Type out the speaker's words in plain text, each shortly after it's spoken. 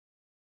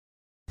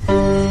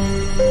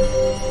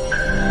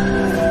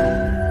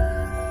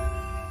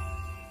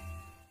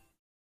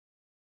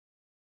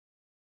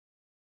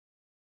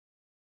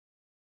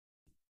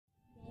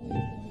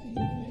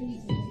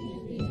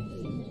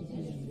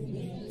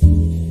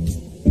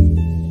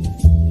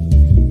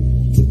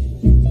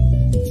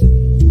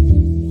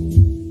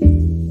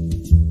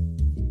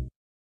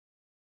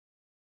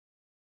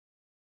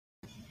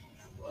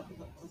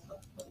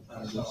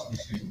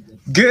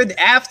Good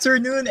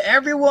afternoon,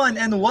 everyone,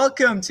 and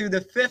welcome to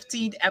the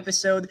 15th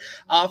episode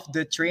of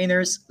the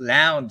Trainers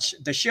Lounge,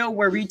 the show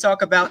where we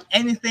talk about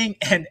anything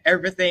and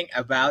everything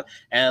about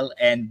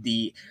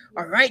L&D.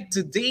 All right,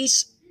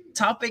 today's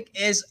topic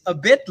is a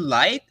bit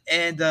light,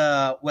 and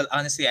well,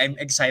 honestly, I'm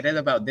excited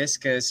about this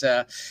because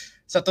sa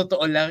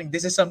totoo lang,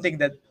 this is something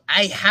that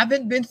I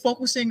haven't been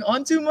focusing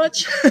on too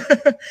much,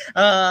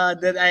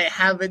 that I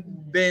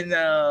haven't been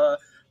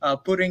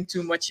putting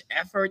too much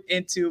effort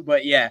into,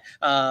 but yeah.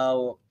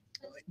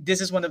 This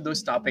is one of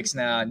those topics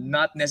na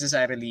not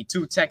necessarily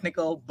too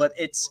technical, but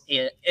it's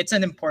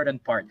an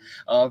important part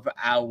of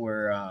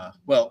our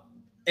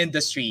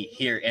industry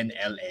here in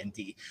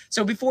LNT.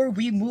 So before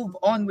we move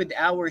on with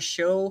our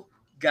show,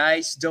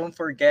 guys, don't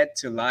forget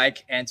to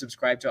like and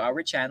subscribe to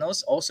our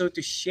channels. Also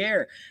to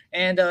share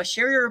and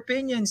share your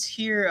opinions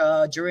here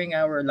during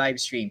our live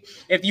stream.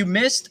 If you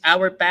missed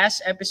our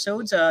past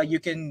episodes, you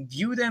can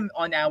view them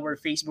on our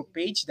Facebook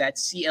page,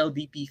 that's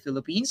CLBP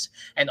Philippines,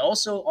 and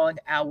also on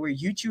our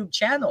YouTube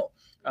channel,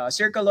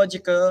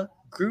 Circological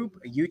Group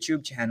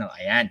YouTube channel.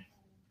 Ayan.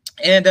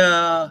 And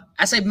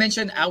as I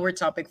mentioned, our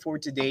topic for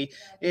today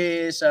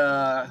is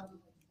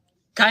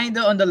kind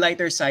of on the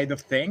lighter side of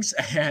things.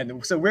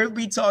 And so we'll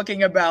be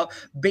talking about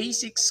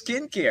basic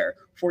skincare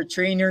for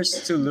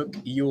trainers to look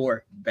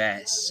your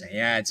best.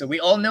 Yeah. So we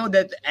all know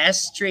that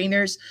as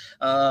trainers,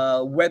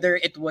 whether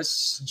it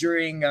was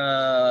during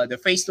the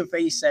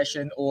face-to-face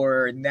session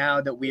or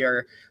now that we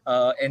are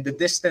in the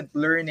distant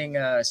learning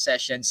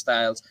session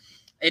styles,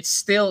 it's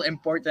still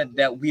important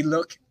that we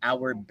look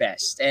our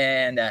best.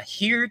 And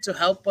here to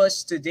help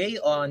us today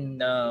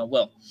on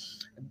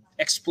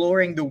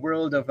exploring the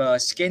world of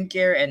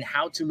skincare and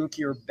how to look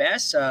your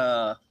best.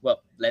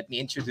 Let me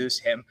introduce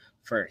him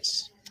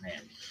first.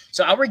 Ayan.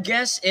 So, our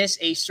guest is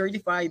a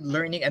certified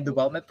learning and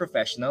development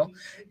professional,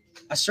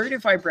 a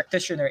certified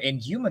practitioner in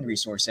human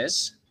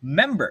resources,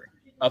 member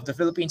of the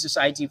Philippine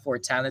Society for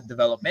Talent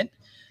Development,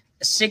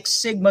 Six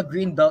Sigma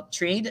Green Belt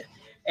trained,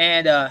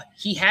 and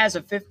he has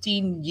a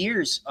 15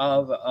 years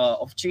of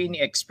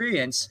training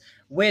experience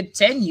with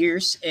 10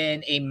 years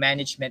in a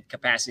management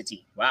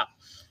capacity. Wow.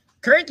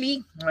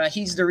 Currently,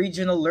 he's the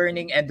regional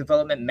learning and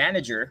development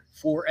manager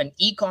for an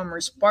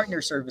e-commerce partner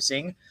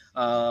servicing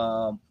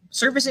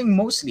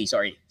mostly,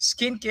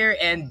 skincare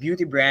and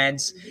beauty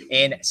brands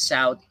in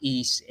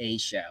Southeast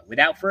Asia.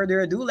 Without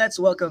further ado, let's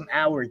welcome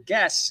our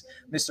guest,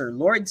 Mr.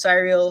 Lord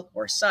Cyril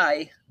or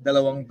Sai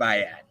Dalawang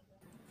Bayan.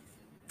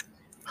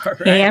 All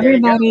Hey right, there you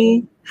go.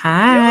 everybody. Yun,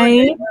 Hi.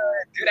 ayun.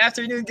 Good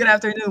afternoon, good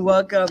afternoon.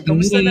 Welcome.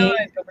 Kamusta Hey.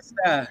 naman?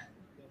 Kamusta?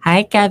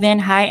 Hi Kevin.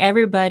 Hi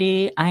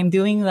everybody. I'm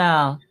doing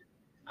well.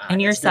 And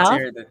That's good to yourself?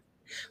 hear.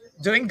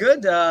 Doing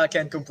good.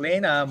 Can't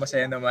complain.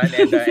 Masaya naman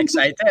and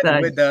excited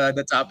Good. with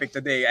the topic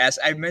today. As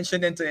I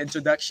mentioned in the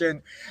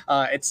introduction,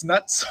 it's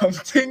not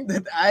something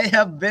that I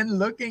have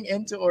been looking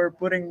into or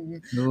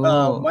putting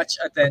Oh, much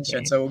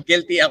attention. okay. So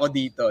guilty ako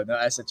dito, no,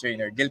 as a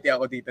trainer. Guilty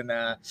ako dito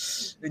na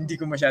hindi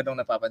ko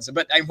masyadong napapansin.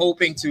 But I'm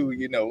hoping to,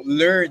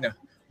 learn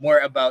more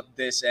about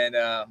this and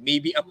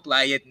maybe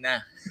apply it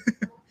na.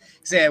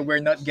 Kasi we're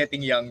not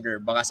getting younger.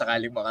 Baka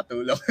sakaling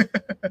makatulong.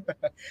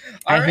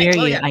 I All right. hear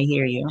Well, you. yeah. I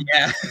hear you.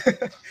 Yeah.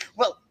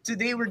 Well,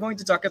 today we're going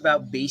to talk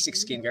about basic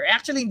skincare.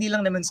 Actually, hindi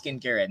lang naman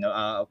skincare, no?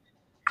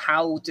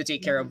 How to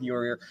take care of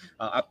your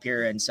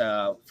appearance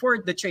for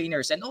the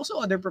trainers and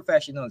also other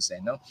professionals,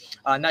 no?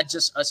 Not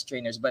just us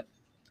trainers, but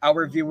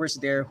our viewers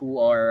there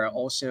who are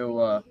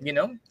also,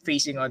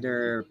 facing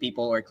other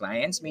people or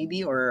clients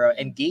maybe or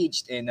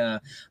engaged in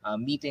a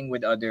meeting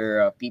with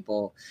other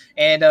people.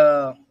 And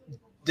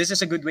this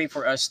is a good way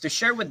for us to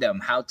share with them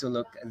how to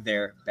look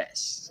their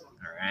best.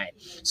 All right.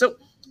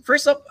 So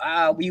first up,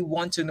 we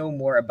want to know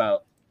more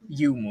about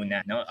you,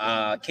 Muna. No,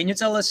 can you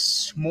tell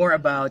us more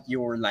about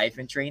your life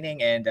and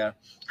training and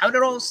how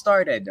it all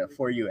started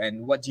for you,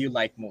 and what do you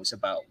like most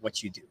about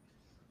what you do?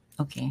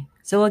 Okay.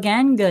 So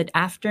again, good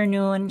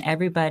afternoon,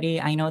 everybody.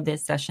 I know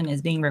this session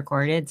is being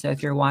recorded. So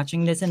if you're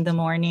watching this in the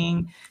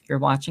morning, you're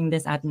watching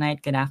this at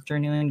night, good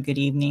afternoon, good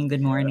evening,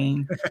 good Yeah.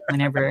 morning,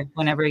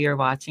 whenever you're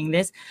watching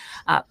this.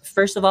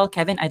 First of all,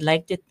 Kevin, I'd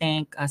like to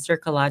thank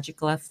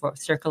Circological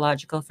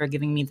for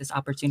giving me this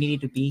opportunity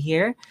to be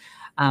here.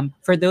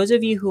 For those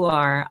of you who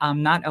are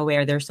not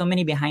aware, there's so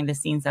many behind the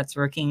scenes that's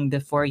working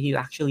before you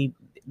actually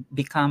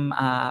become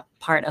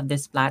part of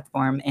this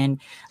platform.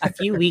 And a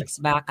few weeks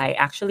back, I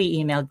actually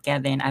emailed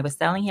Kevin. I was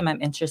telling him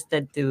I'm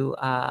interested to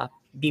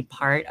be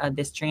part of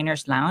this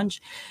trainers lounge.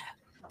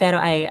 Pero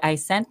I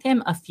sent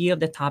him a few of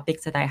the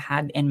topics that I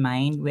had in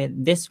mind, with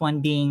this one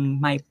being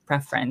my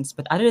preference.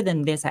 But other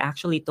than this, I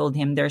actually told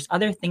him there's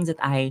other things that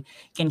I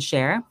can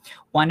share.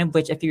 One of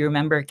which, if you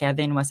remember,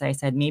 Kevin, was I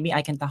said maybe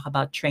I can talk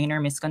about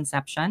trainer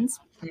misconceptions,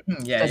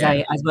 Mhm, yeah, because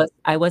yeah.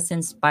 I was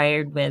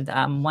inspired with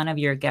one of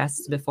your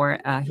guests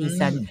before. He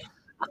said Mm,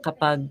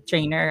 kapag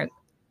trainer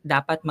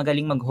dapat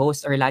magaling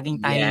mag-host or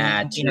laging tayo yung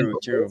yeah, true,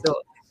 pinag-host. true.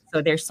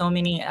 So there's so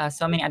many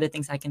other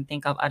things I can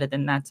think of other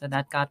than that. So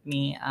that got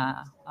me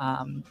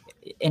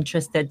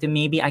interested to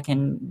maybe I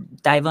can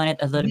dive on it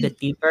a little Mhm. bit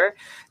deeper.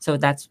 So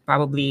that's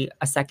probably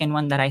a second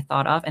one that I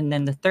thought of, and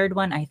then the third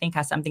one I think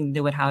has something to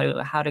do with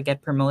how to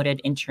get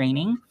promoted in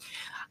training.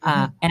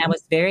 Mhm. And I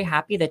was very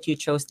happy that you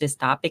chose this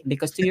topic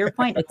because, to your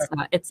point,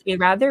 it's a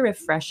rather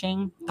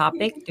refreshing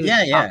topic to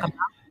Yeah, talk yeah.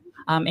 about.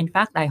 In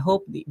fact, I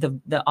hope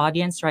the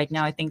audience right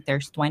now, I think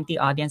there's 20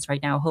 audience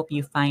right now. I hope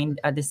you find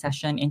this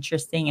session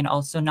interesting and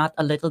also not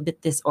a little bit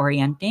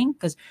disorienting,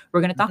 because we're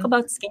going to talk Mhm.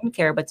 about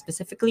skincare, but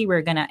specifically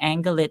we're going to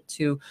angle it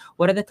to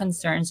what are the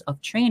concerns of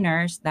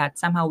trainers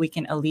that somehow we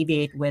can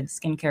alleviate with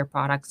skincare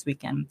products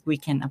we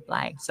can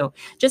apply. So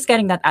just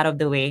getting that out of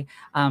the way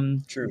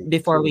True.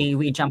 before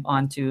we jump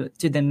on to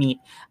the meat.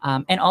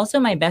 And also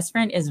my best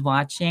friend is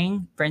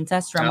watching,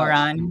 Princess Oh,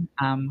 Ramaran.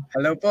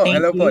 hello po. Thank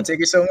Hello po. you. Thank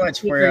you so much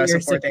Thank you for for your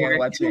supporting and support.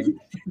 watching.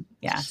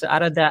 Yeah. So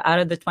out of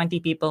the 20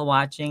 people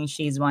watching,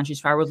 she's one.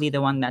 She's probably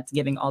the one that's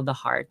giving all the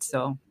heart.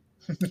 So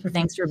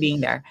thanks for being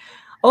there.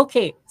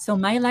 Okay. So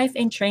my life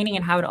in training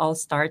and how it all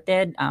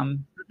started.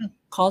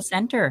 Call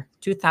center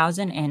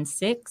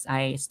 2006.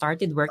 I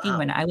started working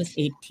Wow. when I was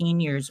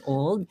 18 years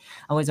old.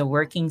 I was a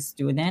working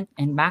student,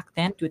 and back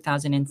then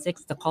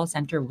 2006 the call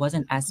center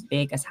wasn't as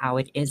big as how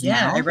it is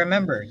Yeah, I now.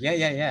 remember. Yeah,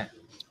 yeah, yeah.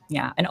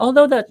 Yeah, and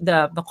although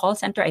the call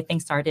center I think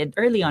started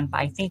early on,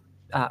 I think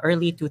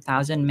early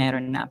 2000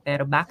 meron na.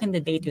 Pero back in the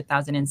day,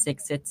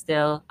 2006, it's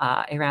still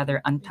a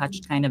rather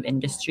untouched kind of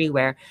industry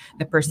where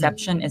the Mhm.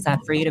 perception is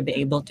that for you to be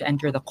able to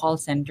enter the call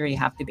center, you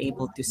have to be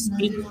able to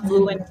speak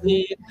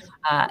fluently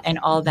and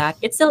all that.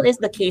 It still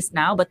is the case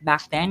now, but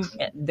back then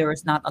there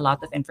was not a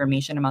lot of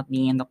information about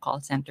being in the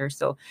call center.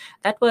 So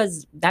that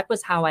was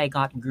how I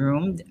got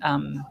groomed.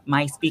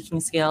 My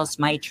speaking skills,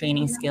 my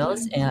training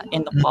skills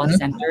in the call Mhm.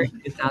 center in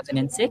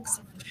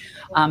 2006.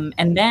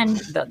 And then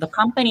the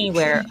company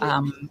where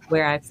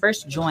I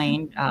first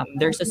joined,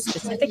 there's a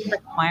specific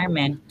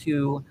requirement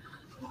to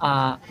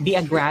be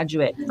a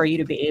graduate for you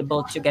to be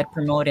able to get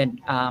promoted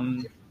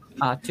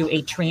to a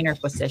trainer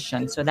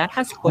position. So that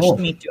has pushed Oh,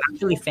 me to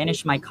actually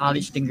finish my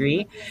college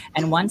degree.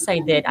 And once I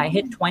did, I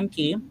hit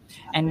 20.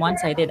 And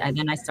once I did,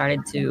 then I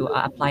started to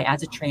apply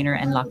as a trainer.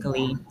 And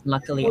luckily,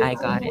 I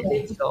got it.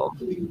 So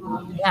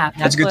yeah,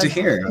 that's good to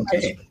hear.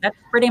 Okay. that's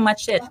pretty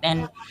much it.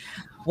 And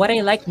what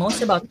I like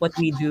most about what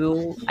we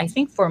do, I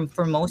think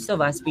for most of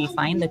us, we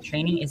find that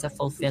training is a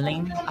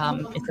fulfilling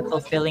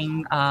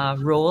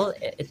role.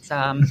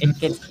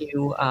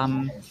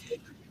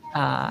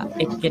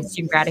 It gives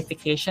you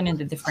gratification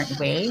in a different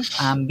way.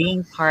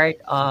 Being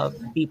part of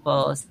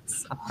people's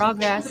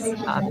progress,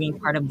 being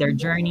part of their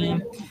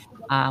journey,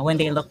 when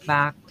they look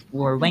back,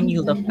 or when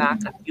you look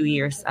back a few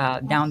years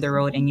down the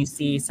road and you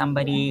see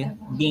somebody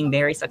being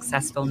very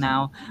successful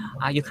now,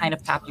 you kind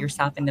of tap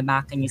yourself in the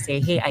back and you say,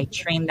 hey, I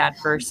trained that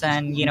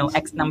person,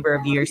 X number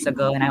of years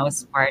ago, and I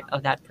was part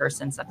of that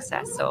person's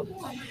success. So,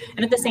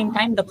 and at the same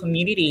time, the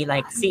community,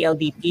 like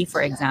CLDP,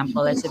 for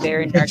example, it's a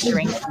very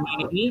nurturing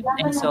community.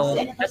 And so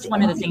that's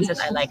one of the things that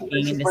I like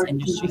being in this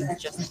industry,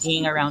 is just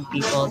being around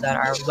people that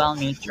are well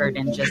natured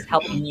and just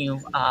helping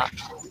you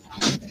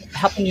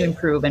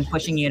improve and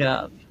pushing you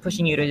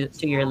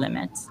to your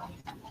limits.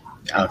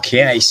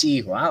 Okay, I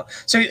see. Wow.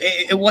 So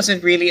it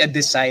wasn't really a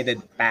decided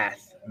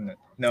path.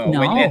 No,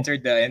 when you No,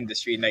 entered the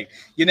industry, like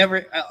you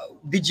never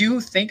did you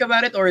think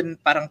about it, or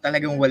parang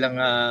talagang walang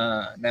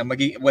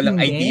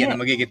idea hindi. na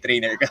magiging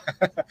trainer ka?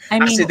 I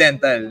mean,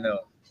 Accidental, no.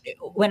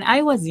 when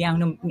I was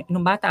young,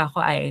 nung bata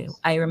ako,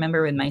 I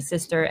remember with my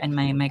sister and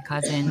my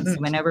cousins, Mhm.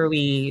 whenever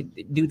we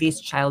do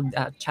these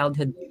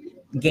childhood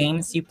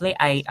games you play,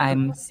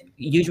 I'm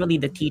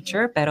usually the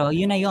teacher. Pero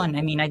yun na yun.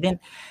 I mean,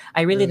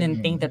 I really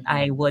didn't think that Mhm.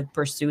 I would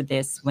pursue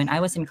this. When I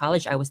was in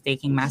college, I was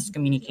taking mass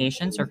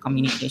communications or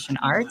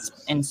communication arts,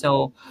 and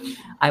so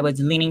I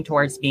was leaning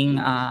towards being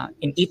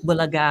in Eat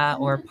Bulaga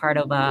or part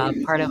of a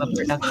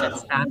production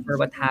staff or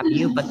what have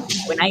you. But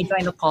when I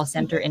joined the call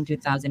center in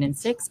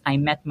 2006, I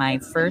met my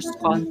first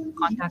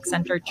contact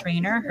center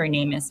trainer. Her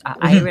name is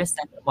Mhm. Iris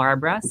Santa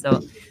Barbara.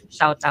 So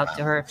shout out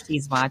to her if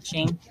she's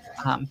watching.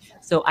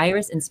 So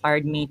Iris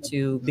inspired me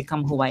to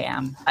become who I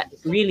am.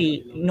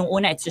 Really, no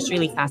una, it's just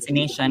really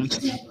fascination.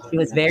 She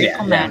was very Yeah, yeah.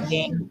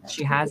 commanding.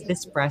 She has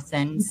this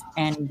presence,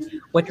 and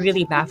what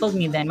really baffled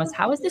me then was,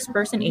 how is this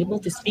person able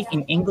to speak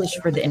in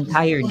English for the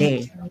entire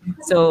day?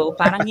 So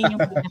parang yun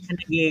yung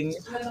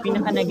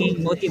pinaka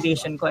naging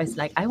motivation ko, is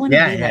like, I want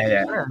to Yeah, be yeah, like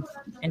yeah. her.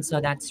 And so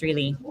that's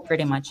really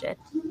pretty much it.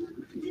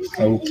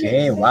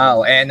 Okay,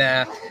 wow. And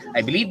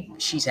I believe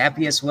she's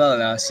happy as well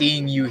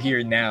seeing you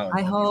here now,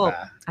 I no, di hope.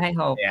 ba? I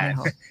hope. I Ayan.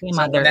 hope. Hey, So,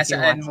 mother, if you're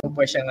nasaan mo watching.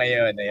 pa siya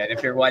ngayon? Ayan, if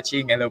you're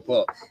watching, hello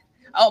po.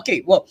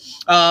 Okay, well,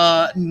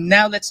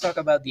 now let's talk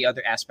about the other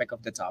aspect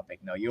of the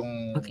topic, no?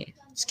 Yung Okay.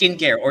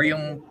 skincare or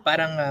yung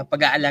parang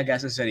pag-aalaga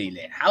sa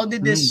sarili. How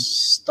did this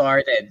Mm.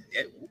 started?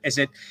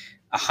 Is it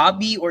a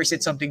hobby, or is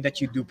it something that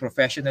you do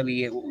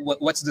professionally?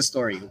 What's the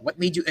story? What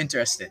made you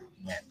interested?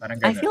 Yeah, parang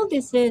ganun.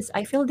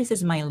 I feel this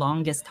is my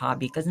longest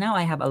hobby because now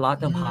I have a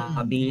lot of Mm.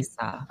 hobbies.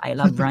 I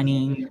love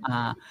running,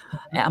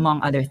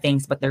 among other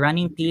things. But the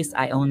running piece,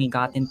 I only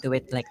got into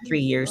it like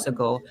 3 years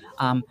ago.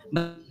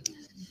 But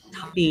this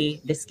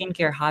hobby, the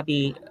skincare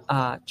hobby,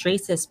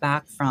 traces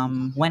back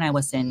from when I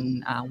was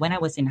in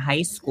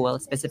high school,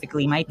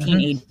 specifically my Mhm.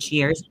 teenage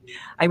years.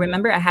 I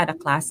remember I had a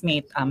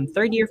classmate,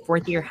 third year,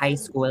 fourth year high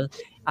school.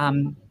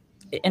 Um,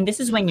 and this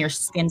is when your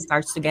skin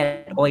starts to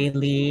get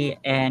oily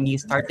and you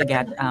start to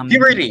get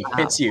Puberty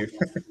hits you.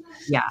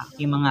 yeah,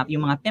 yung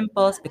mga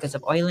pimples because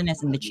of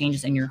oiliness and the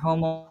changes in your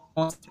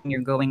hormones when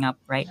you're growing up,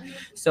 right?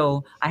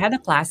 So I had a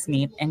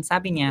classmate and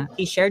sabi niya,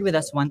 he shared with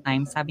us one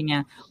time, sabi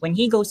niya, when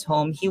he goes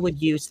home, he would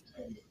use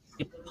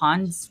a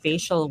Pond's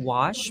facial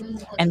wash,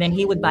 and then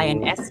he would buy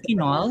an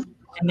Eskinol,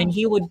 and then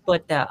he would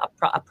put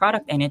a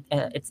product in it.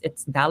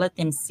 It's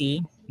Dalatin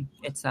C.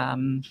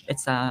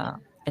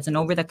 It's an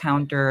over the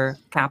counter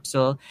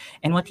capsule,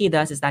 and what he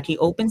does is that he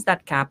opens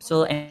that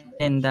capsule and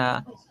then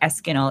the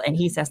Eskinol, and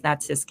he says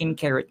that's his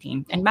skincare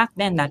routine. And back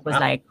then, that was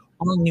Wow. like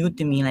all new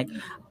to me. Like,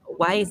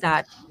 why is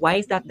that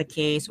the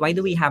case? Why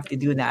do we have to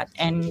do that?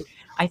 And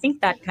I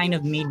think that kind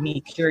of made me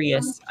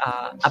curious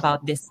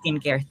about this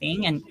skincare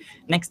thing. And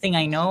next thing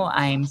I know,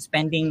 I'm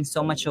spending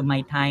so much of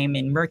my time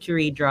in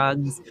Mercury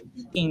Drugs,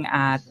 looking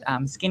at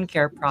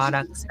skincare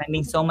products,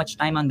 spending so much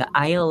time on the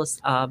aisles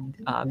of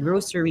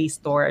grocery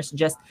stores,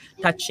 just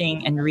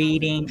touching and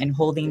reading and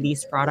holding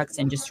these products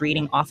and just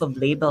reading off of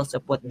labels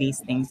of what these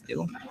things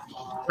do.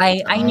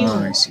 I, I Oh, I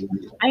knew see.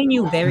 I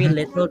knew very Mhm.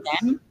 little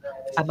then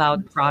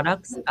about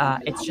products.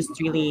 It's just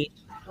really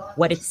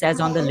what it says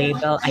on the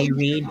label. I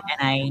read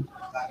and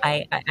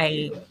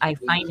I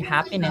find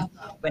happiness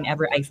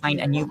whenever I find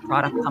a new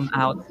product come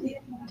out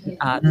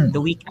the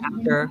Mm. week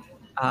after,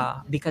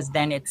 because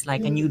then it's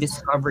like a new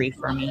discovery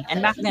for me.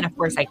 And back then, of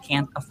course, I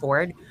can't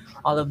afford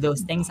all of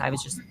those things. I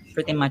was just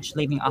pretty much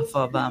living off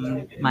of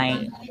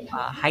my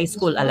high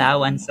school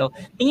allowance. So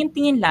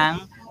tingin-tingin lang,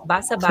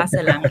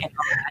 basa-basa lang and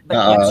all that. But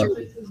that's Oo.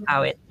 really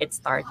how it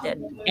started.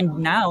 And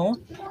now,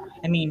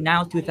 I mean,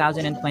 now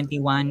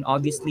 2021,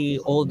 obviously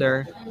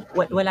older,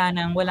 wala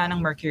nang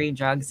Mercury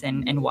Drugs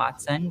and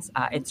Watsons.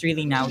 It's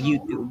really now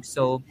YouTube.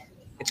 So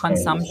the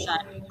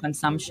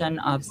consumption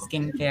of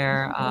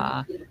skincare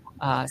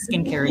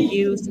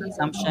reviews,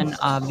 consumption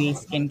of the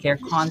skincare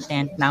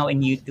content now in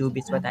YouTube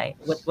is what I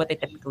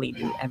typically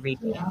do every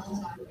day.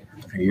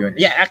 Ayun.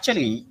 Yeah,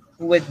 actually,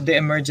 with the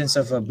emergence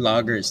of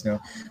bloggers, no,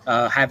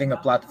 having a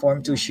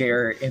platform to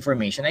share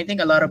information, I think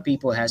a lot of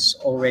people has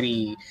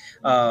already,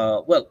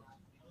 well,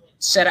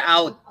 set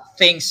out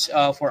things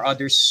for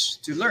others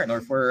to learn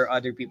or for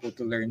other people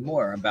to learn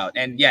more about.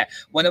 And yeah,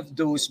 one of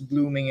those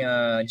blooming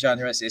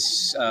genres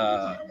is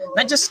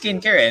not just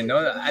skincare, no,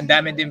 ang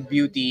dami din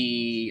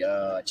beauty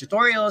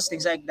tutorials,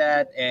 things like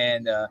that.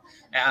 And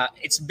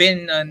it's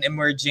been an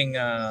emerging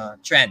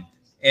trend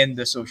in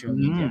the social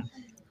media. Mm,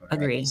 All right,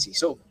 I agree. see.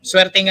 So,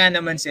 swerte nga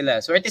naman sila.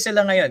 Swerte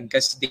sila ngayon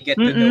because they get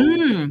to know,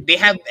 Mm-mm, they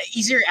have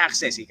easier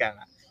access, ika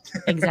nga.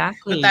 Kung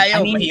exactly. I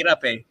tayo, mean, mahirap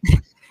eh.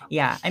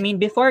 yeah, I mean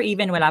before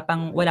even wala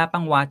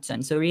pang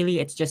Watson. So really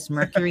it's just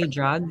Mercury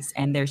Drugs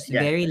and there's Yeah.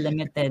 very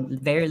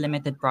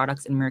limited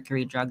products in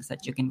Mercury Drugs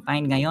that you can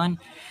find ngayon.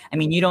 I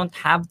mean, you don't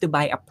have to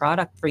buy a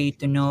product for you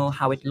to know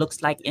how it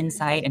looks like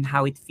inside and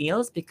how it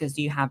feels because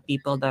you have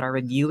people that are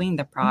reviewing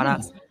the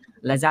products.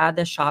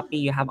 Lazada, Shopee,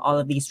 you have all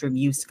of these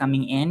reviews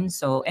coming in.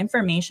 So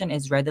information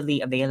is readily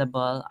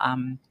available,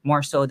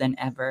 more so than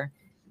ever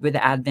with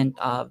the advent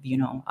of,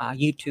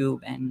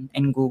 YouTube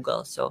and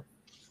Google. So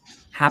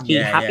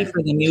Yeah, happy yeah.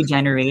 for the new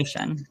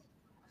generation.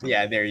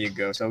 Yeah, there you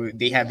go. So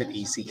they have it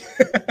easy.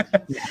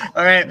 Yeah,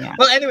 All right. yeah.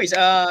 Well, anyways,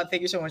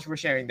 thank you so much for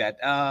sharing that.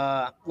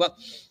 Well,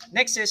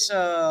 next is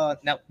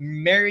now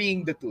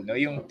marrying the two, no,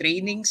 yung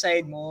training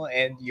side mo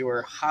and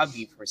your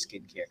hobby for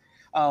skincare.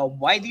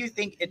 Why do you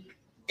think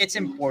it's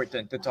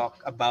important to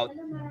talk about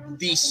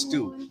these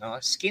two, no?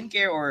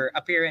 Skincare or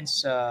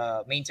appearance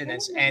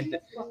maintenance and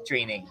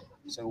training.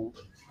 So,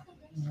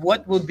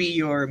 what would be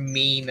your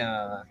main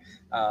uh,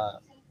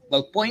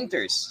 well,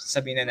 pointers,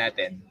 sabihin na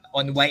natin,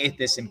 on why it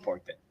is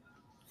important?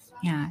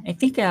 Yeah, I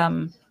think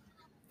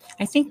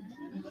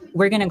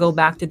we're gonna go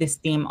back to this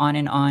theme on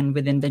and on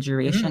within the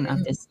duration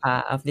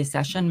Mm-hmm. of this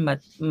session. But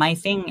my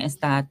thing is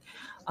that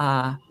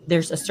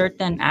there's a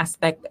certain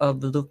aspect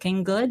of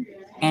looking good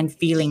and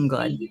feeling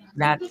good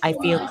that I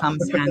feel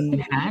comes hand in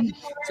hand.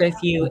 So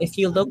if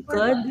you look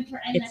good,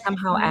 it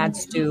somehow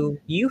adds to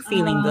you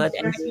feeling good,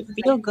 and when you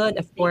feel good,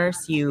 of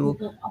course, you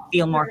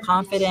feel more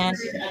confident.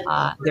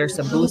 There's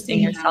a boost in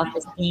your self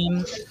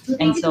esteem,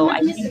 and so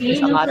I think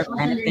there's a lot of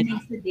benefits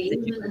that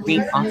you can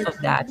reap off of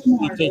that if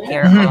you take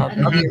care of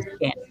Mm-hmm. your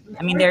skin.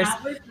 I mean,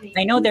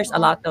 I know there's a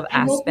lot of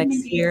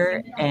aspects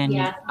here, and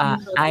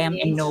I am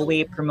in no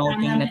way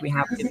promoting that we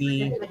have to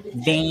be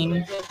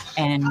vain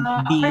and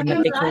be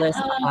meticulous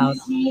about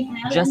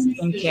just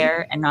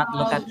skincare and not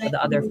look at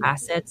the other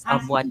facets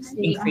of what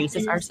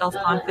increases our self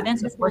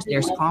confidence. Of course,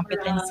 there's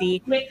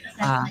competency.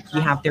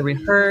 You have to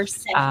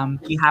rehearse.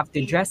 You have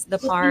to dress the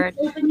part.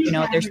 You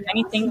know, there's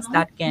many things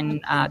that can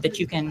that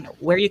you can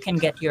where you can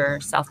get your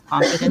self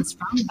confidence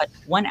from. But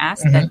one Mhm.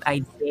 aspect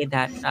I'd say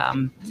that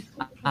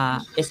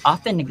is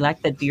often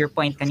neglected. To your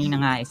point, kanina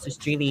nga, is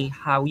just really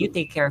how you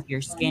take care of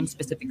your skin,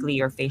 specifically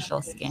your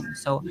facial skin.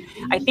 So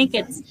I think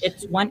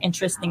it's one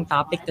interesting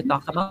topic to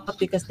talk about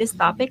because this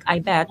topic, I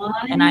bet,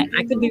 and I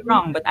could be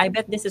wrong, but I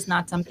bet this is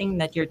not something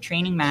that your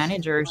training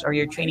managers or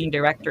your training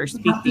directors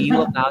speak to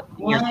you about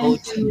when you're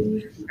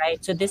coaching,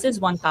 right? So this is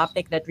one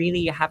topic that really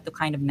you have to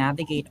kind of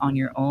navigate on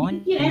your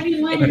own, and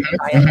it's a Mhm.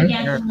 trial and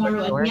Mhm. error for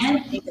sure. So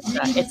I think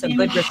it's a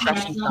good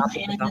refreshing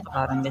topic to talk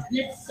about on this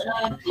episode.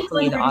 So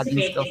hopefully the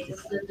audience feels the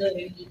same.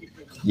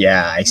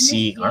 Yeah, I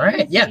see. All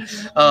right. Yeah.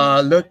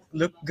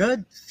 Look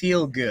good,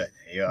 feel good.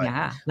 Yun.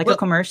 Yeah, like a Well,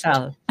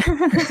 commercial.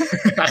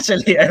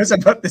 actually, I was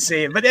about to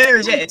say it, but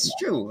anyways, yeah, it's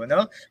true. You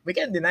know, we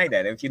can't deny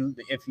that. If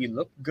you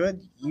look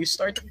good, you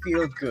start to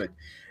feel good,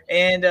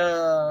 and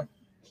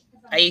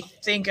I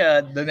think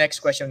the next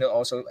question will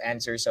also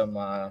answer some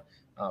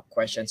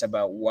questions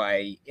about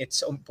why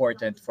it's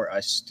important for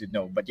us to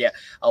know. But yeah,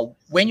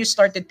 when you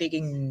started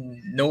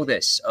taking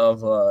notice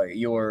of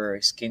your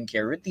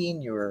skincare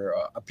routine, your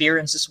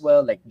appearance as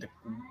well, like the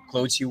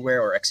clothes you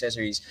wear or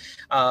accessories,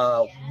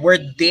 were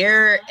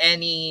there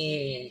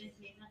any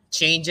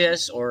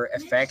changes or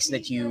effects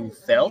that you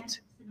felt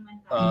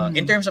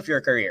in Mhm. terms of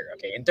your career?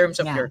 Okay, in terms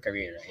of Yeah. your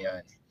career,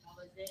 yeah.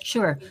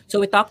 Sure. So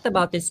we talked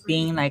about this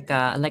being like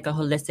a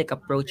holistic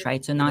approach, right?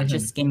 So not Mm-hmm.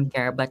 just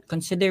skincare, but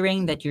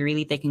considering that you're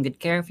really taking good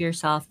care of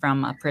yourself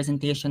from a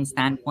presentation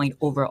standpoint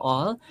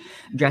overall,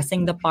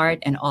 dressing the part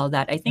and all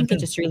that. I think it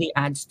Mm-hmm. just really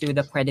adds to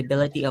the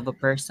credibility of a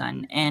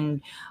person.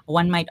 And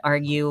one might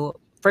argue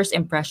first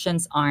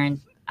impressions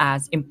aren't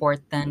as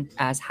important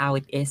as how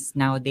it is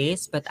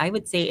nowadays, but I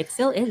would say it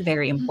still is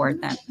very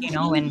important. You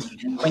know,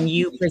 when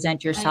you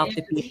present yourself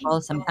to people,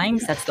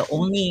 sometimes that's the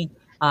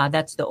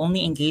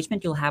only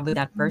engagement you'll have with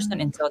that person.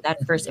 And so that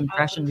first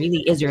impression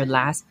really is your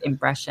last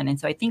impression. And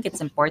so I think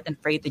it's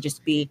important for you to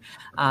just be,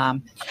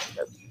 um,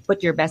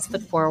 put your best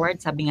foot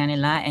forward, sabi nga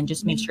nila, and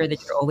just make sure that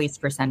you're always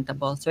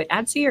presentable. So it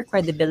adds to your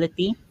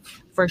credibility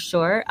for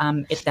sure.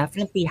 It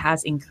definitely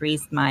has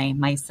increased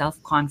my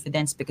self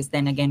confidence because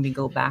then again, we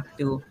go back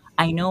to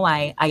I know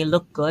I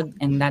look good,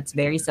 and that's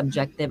very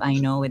subjective. I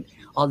know with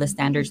all the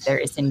standards there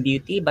is in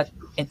beauty, but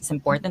it's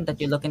important that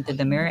you look into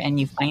the mirror and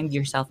you find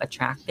yourself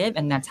attractive,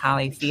 and that's how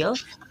I feel.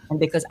 And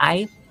because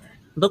I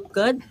look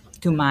good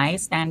to my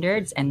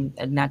standards, and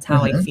that's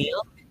how I Mm-hmm. feel,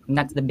 and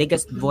that's the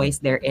biggest voice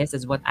there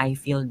is what I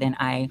feel, then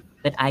I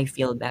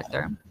feel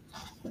better.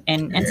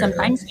 And Yeah.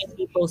 sometimes when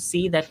people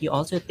see that you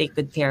also take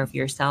good care of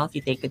yourself,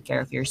 you take good care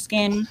of your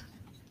skin,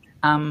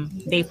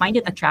 they find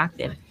it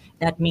attractive.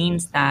 That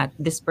means that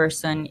this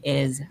person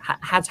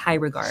has high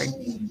regard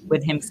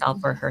with himself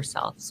or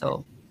herself.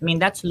 So I mean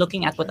that's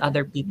looking at what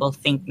other people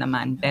think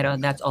naman, pero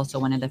that's also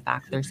one of the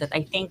factors that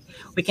I think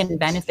we can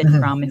benefit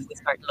from if we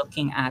start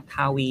looking at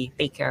how we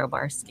take care of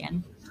our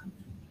skin.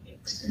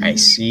 I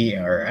see.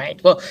 All right.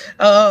 Well,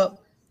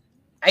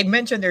 I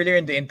mentioned earlier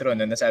in the intro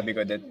na nasabi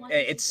ko that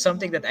it's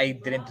something that I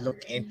didn't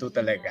look into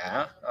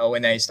talaga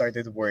when I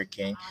started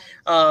working.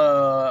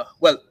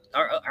 Well,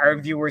 our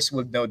viewers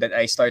would know that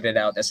I started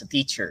out as a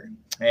teacher.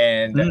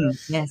 And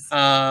Yes.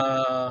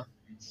 uh,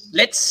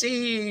 let's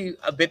say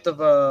a bit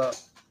of a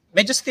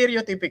medyo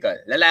stereotypical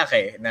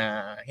lalaki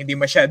na hindi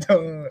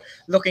masyadong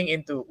looking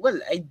into, well,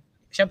 I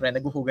syempre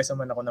naghuhugas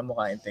naman ako ng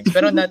mukha and things,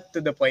 pero not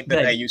to the point that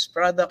I Good. use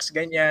products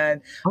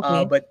ganyan.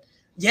 Okay. But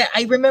yeah,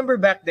 I remember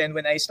back then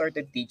when I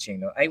started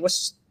teaching, no, I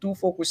was too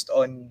focused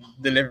on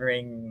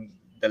delivering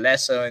the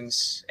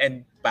lessons,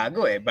 and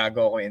bago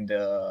ako in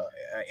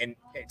in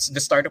it's the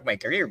start of my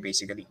career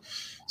basically.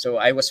 So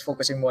I was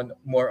focusing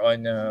more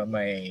on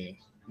my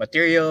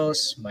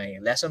materials, my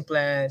lesson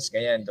plans,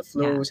 ganyan, the Yeah.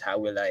 flows, how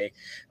will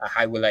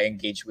I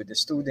engage with the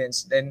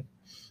students. Then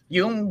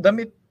yung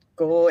damit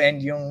ko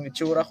and yung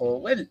itsura ko,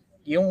 well,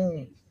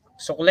 yung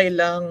suklay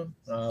lang,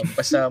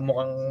 basta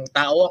mukhang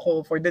tao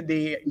ako for the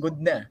day, good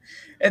na.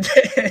 And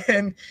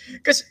then,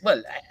 because,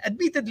 well,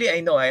 admittedly, I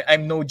know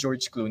I'm no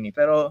George Clooney,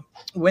 pero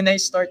when I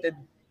started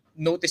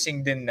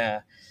noticing din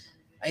na,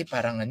 ay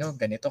parang ano,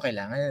 ganito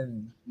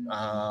kailangan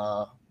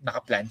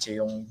naka-plancha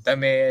yung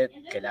damit,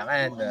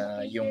 kailangan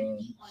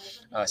yung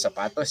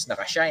sapatos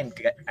naka-shine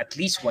at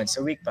least once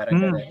a week, parang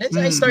Mm, gano'n. Then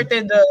I mm.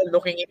 started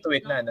looking into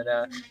it na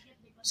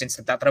since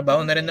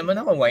nagtatrabaho na rin naman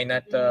ako, why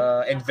not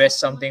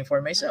invest something for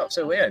myself?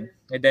 So, ayan.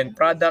 And then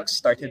products,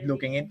 started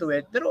looking into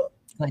it. Pero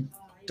Good.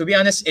 To be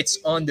honest, it's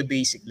on the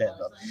basic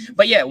level.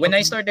 But yeah, when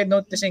I started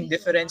noticing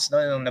difference,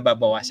 no, nung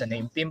nababawasan na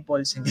yung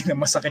pimples, hindi na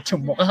masakit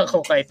yung mukha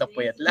ko kahit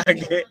napuyat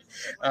lagi,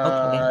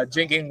 Okay.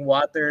 drinking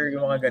water,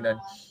 yung mga ganun.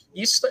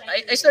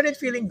 I started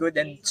feeling good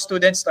and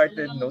students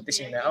started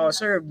noticing na, oh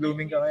sir,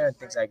 blooming ka ngayon,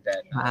 things like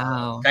that.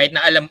 Wow. Kahit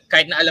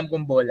na alam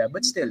kong bola,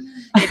 but still,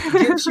 it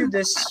gives you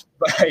this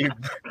vibe.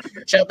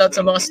 Shout out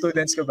sa mga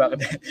students ko back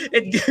then.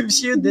 It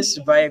gives you this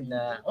vibe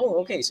na, oh,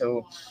 okay,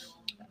 so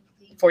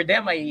for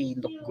them I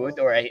look good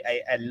or I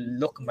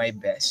look my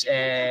best,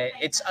 and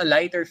it's a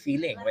lighter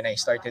feeling when I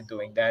started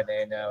doing that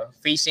and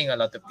facing a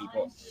lot of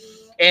people.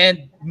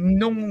 And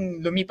nung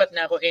lumipat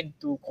na ako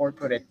into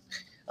corporate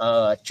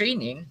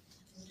training,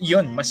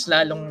 yun, mas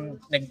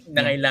lalong Yeah.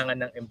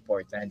 nangailangan ng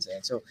importance.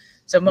 And so,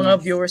 sa mga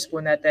Yes. viewers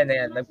po natin,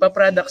 ayan,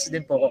 nagpa-products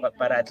din po ako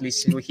para at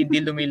least hindi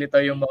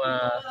lumilitaw yung mga,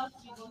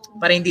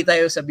 para hindi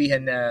tayo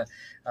sabihan na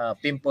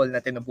pimple na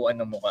tinubuan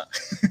ng mukha.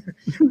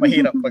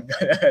 Mahirap pag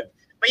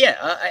But yeah,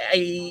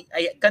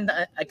 I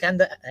kinda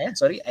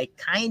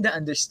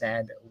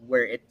understand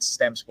where it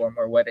stems from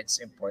or what it's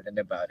important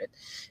about it.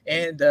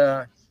 And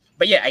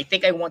but yeah, I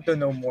think I want to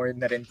know more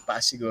na rin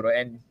pa siguro,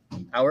 and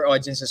our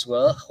audience as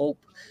well,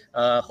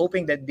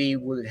 hoping that they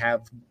will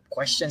have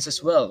questions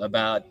as well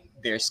about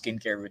their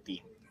skincare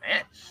routine.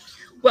 Ayan.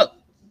 Well,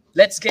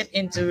 let's get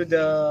into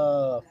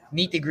the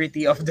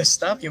nitty-gritty of the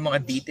stuff, yung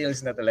mga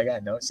details na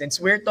talaga, no? Since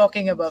we're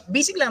talking about,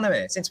 basic lang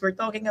naman, since we're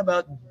talking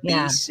about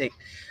Yeah. basic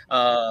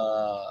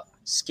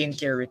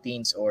skincare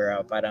routines or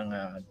parang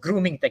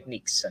grooming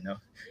techniques, ano?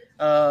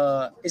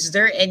 Is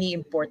there any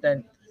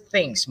important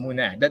things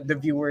muna that the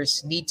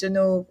viewers need to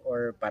know,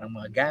 or parang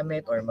mga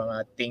gamit or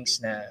mga things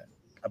na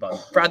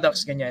about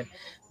products, ganyan,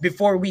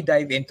 before we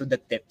dive into the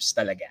tips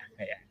talaga?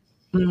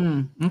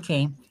 Ayan.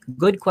 Okay.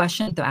 Good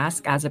question to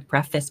ask as a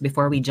preface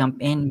before we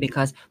jump in,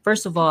 because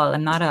first of all,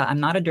 I'm not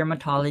a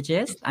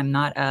dermatologist. I'm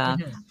not a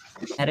Mhm.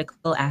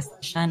 medical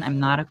esthetician.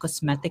 I'm not a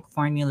cosmetic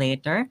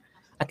formulator,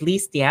 at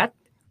least yet,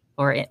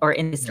 or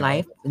in this No.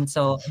 life. And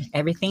so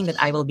everything that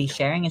I will be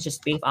sharing is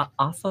just based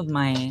off of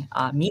my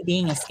me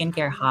being a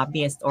skincare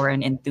hobbyist or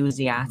an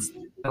enthusiast.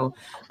 So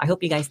I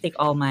hope you guys take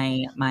all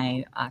my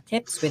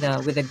tips with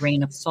a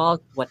grain of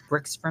salt. What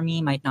works for me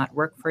might not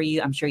work for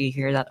you. I'm sure you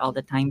hear that all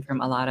the time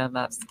from a lot of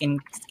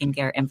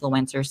skincare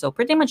influencers. So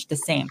pretty much the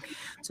same.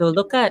 So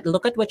look at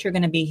what you're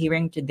gonna be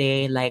hearing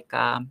today. Like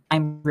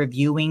I'm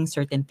reviewing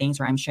certain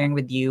things, or I'm sharing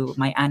with you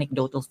my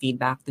anecdotal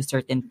feedback to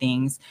certain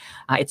things.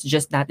 It's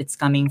just that it's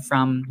coming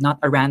from not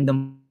a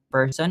random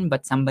person,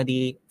 but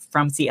somebody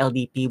from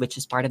CLDP, which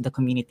is part of the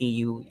community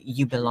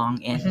you belong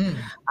in.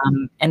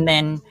 Mhm. And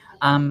then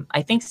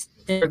I think since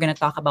we're going to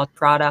talk about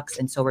products,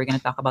 and so we're going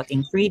to talk about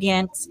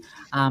ingredients.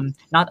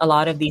 Not a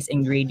lot of these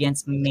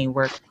ingredients may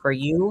work for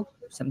you.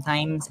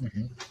 Sometimes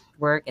Mhm.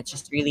 work. It's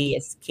just really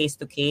it's case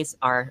to case.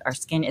 Our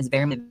skin is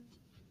very much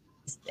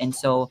individualized, and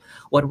so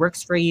what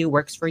works for you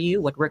works for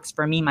you. What works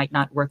for me might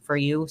not work for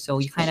you. So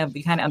you kind of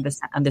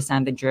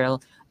understand the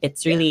drill.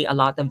 It's Yeah. really a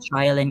lot of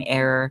trial and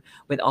error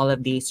with all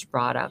of these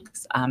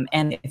products.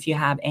 And if you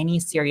have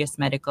any serious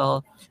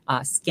medical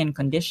skin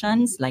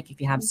conditions, like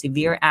if you have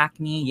severe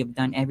acne, you've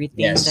done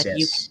everything Yes, that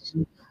you yes.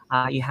 can,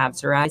 you have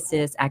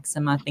psoriasis,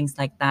 eczema, things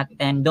like that,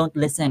 then don't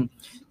listen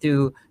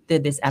to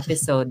this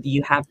episode.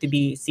 You have to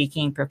be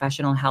seeking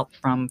professional help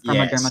from a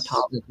Yes.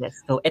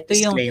 dermatologist. So ito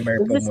yung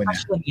Disclaimer this po muna.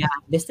 discussion, yeah,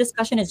 this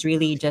discussion is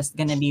really just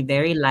gonna be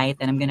very light,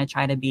 and I'm gonna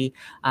try to be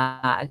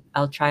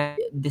I'll try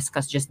to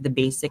discuss just the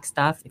basic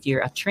stuff. If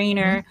you're a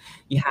trainer,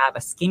 Mhm. you have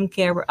a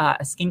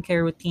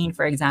skincare routine,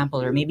 for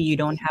example, or maybe you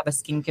don't have a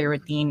skincare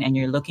routine and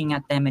you're looking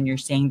at them and you're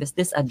saying, does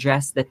this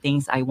address the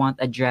things I want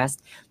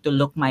addressed to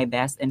look my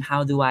best, and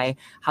how do I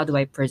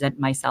present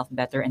myself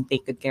better and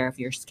take good care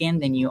of your skin?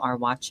 Then you are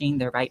watching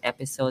the right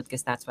episode,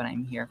 because that's what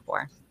I'm here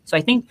for. So I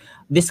think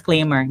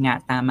disclaimer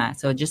nga tama.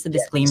 So just a Yeah,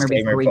 disclaimer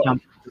before disclaimer we po.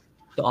 jump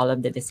to all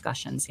of the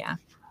discussions.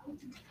 Yeah.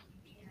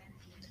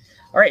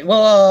 All right.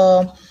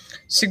 Well,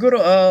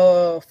 siguro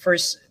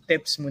first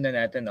tips muna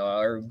natin,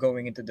 or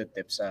going into the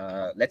tips.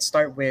 Let's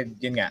start with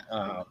yun nga.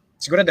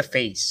 Siguro the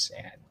face.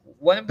 And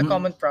one of the Mm.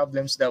 common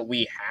problems that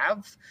we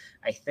have,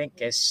 I think,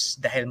 is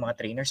dahil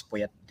mga trainers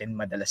puyat din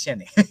madalas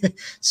yan eh.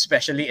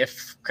 Especially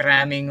if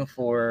cramming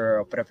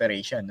for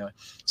preparation, no?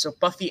 So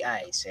puffy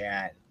eyes.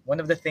 Ayan. One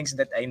of the things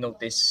that I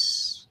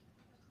notice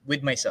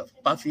with myself,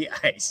 puffy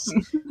eyes.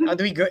 How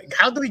do we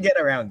get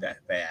around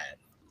that? Ayan.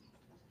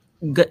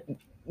 Good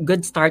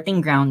good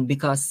starting ground,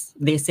 because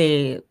they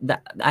say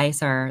the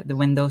eyes are the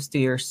windows to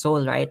your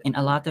soul, right? And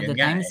a lot of Yun the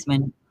nga eh. times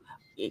when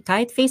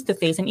kahit face to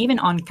face and even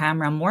on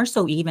camera, more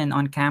so even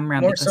on camera,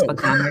 More because so.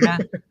 pag camera,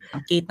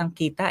 ang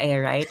kitang-kita eh,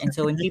 right? And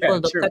so when Yeah, people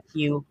look true. at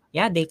you,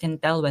 yeah, they can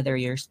tell whether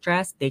you're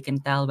stressed, they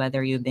can tell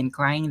whether you've been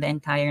crying the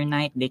entire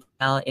night, they can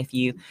tell if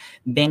you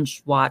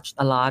binge watched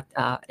a lot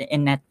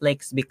in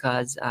Netflix,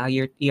 because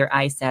your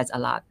eye says a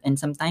lot. And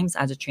sometimes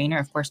as a trainer,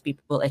 of course,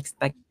 people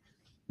expect you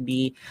to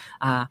be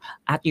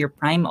at your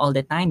prime all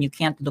the time. You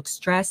can't look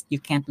stressed, you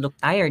can't look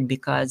tired,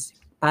 because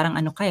parang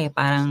ano ka eh,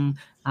 parang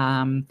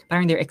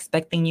they're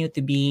expecting you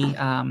to be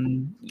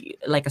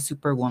like a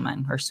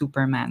superwoman or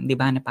superman, di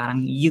ba? Na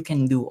parang you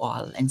can do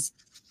all. And so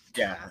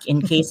Yeah.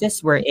 in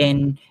cases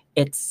wherein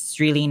it's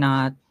really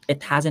not,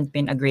 it hasn't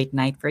been a great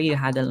night for you, you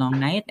had a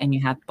long night and you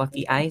have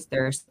puffy eyes,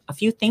 there's a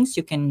few things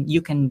you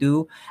can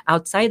do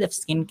outside of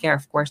skincare.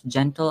 Of course,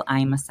 gentle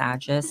eye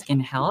massages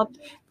can help.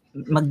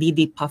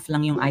 Magdi-depuff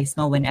lang yung eyes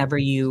mo whenever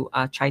you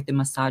try to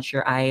massage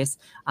your eyes.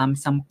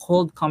 Some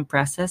cold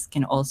compresses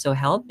can also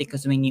help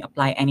because when you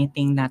apply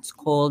anything that's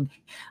cold,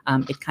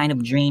 it kind of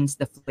drains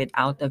the fluid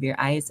out of your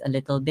eyes a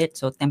little bit.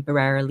 So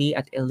temporarily,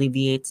 it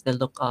alleviates the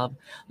look of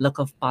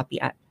puffy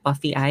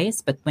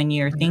eyes. But when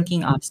you're Mhm.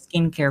 thinking of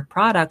skincare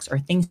products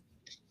or things you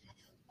can apply on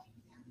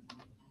your skin,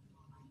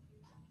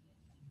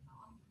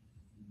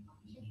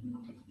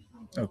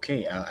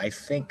 Okay, I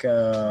think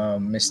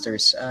Mr.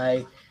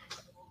 Sai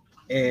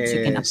things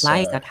you can is.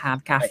 apply that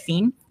have I,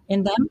 caffeine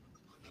in them.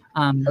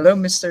 Um, hello,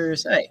 Mr.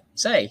 Sai.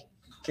 Sai,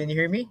 can you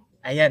hear me?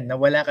 Ayan,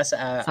 nawala ka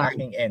sa Sorry.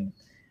 aking end.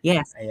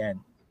 Yes. Ayan.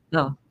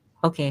 Oh,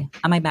 okay.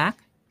 Am I back?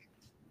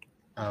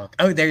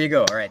 Oh, there you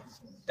go. All right,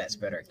 that's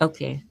better.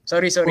 Okay.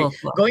 Sorry, sorry. Cool.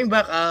 Cool. Going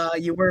back,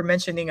 you were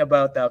mentioning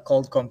about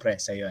cold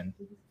compress. Ayun.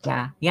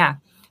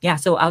 Yeah.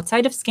 So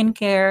outside of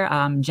skincare,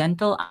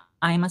 gentle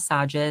eye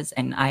massages,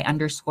 and I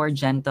underscore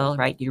gentle,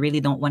 right? You really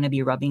don't want to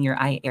be rubbing your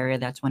eye area.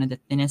 That's one of the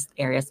thinnest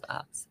areas,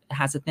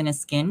 has the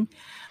thinnest skin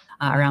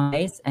around the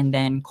eyes. And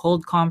then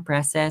cold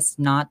compresses,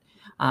 not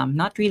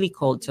really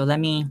cold. So let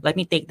me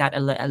take that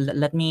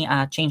let me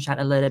change that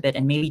a little bit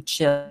and maybe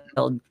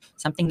chilled,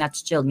 something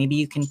that's chilled. Maybe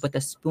you can put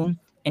a spoon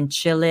and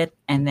chill it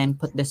and then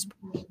put the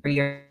spoon under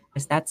your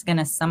eyes. That's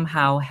gonna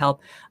somehow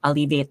help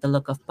alleviate the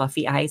look of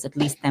puffy eyes, at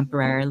least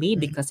temporarily, Mhm.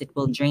 because it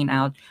will drain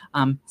out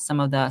some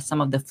of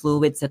the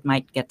fluids that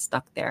might get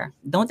stuck there.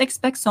 Don't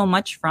expect so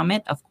much from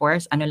it, of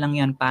course. Ano lang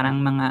yun,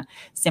 parang mga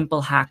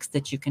simple hacks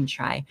that you can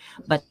try.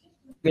 But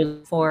if you're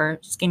looking for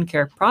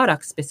skincare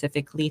products,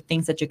 specifically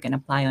things that you can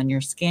apply on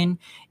your skin,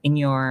 in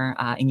your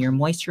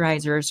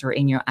moisturizers or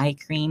in your eye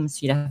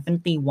creams, you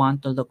definitely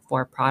want to look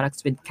for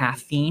products with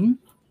caffeine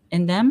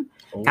in them.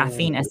 Oh.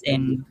 Caffeine, as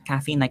in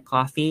caffeine like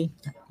coffee,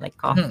 like Mhm,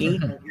 coffee.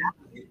 mhm.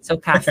 So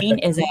caffeine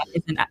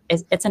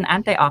it's an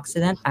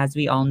antioxidant, as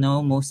we all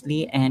know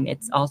mostly, and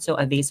it's also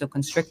a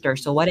vasoconstrictor.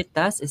 So what it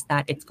does is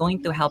that it's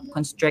going to help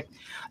constrict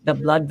the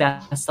blood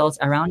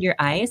vessels around your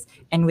eyes,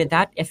 and with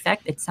that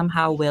effect, it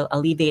somehow will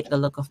alleviate the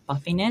look of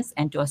puffiness,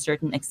 and to a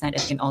certain extent,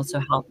 it can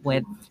also help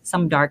with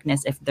some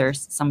darkness if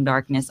there's some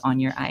darkness on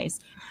your eyes.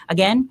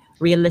 Again,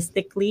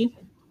 realistically,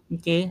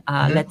 okay,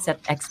 Mhm. let's set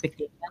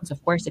expectations. Of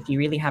course, if you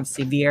really have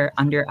severe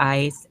under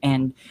eyes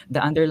and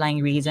the underlying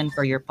reason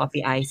for your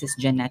puffy eyes is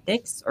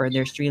genetics, or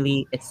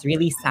it's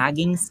really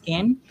sagging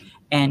skin,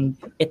 and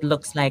it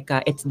looks like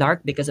it's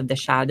dark because of the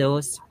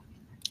shadows,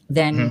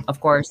 then Mhm.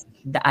 of course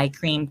the eye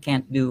cream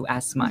can't do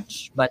as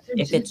much. But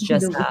if it's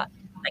just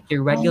like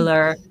your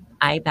regular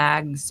eye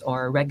bags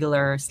or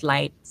regular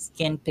slight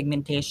skin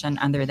pigmentation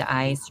under the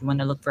eyes, you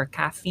want to look for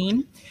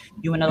caffeine.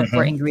 You want to look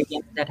for Mhm.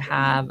 ingredients that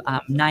have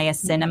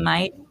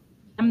niacinamide in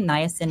them.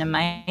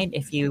 Niacinamide,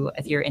 if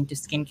you're into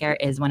skincare,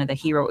 is one of the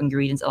hero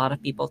ingredients a lot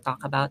of people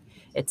talk about.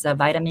 It's a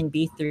vitamin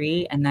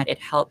B3, and that it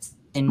helps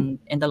in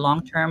the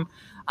long term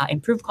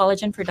improve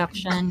collagen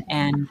production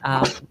and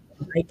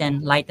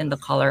lighten the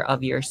color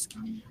of your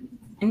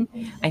skin.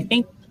 I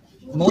think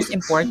most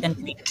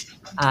importantly,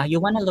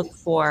 you want to look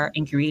for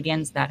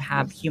ingredients that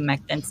have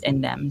humectants in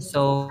them.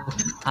 So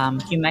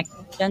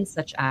humectants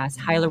such as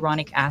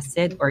hyaluronic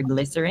acid or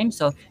glycerin.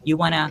 So you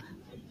want to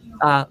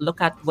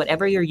look at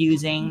whatever you're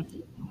using,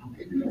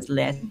 ingredients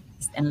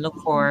list, and look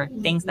for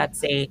things that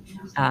say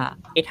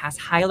it has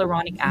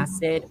hyaluronic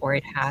acid or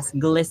it has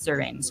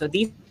glycerin. So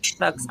these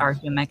products are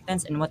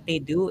humectants, and what they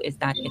do is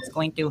that it's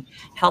going to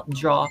help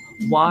draw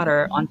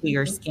water onto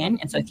your skin.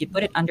 And so if you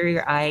put it under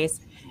your eyes,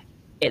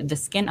 the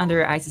skin under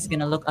your eyes is going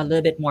to look a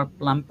little bit more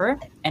plumper.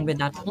 And with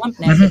that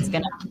plumpness, it's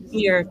going to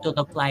appear to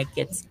look like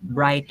it's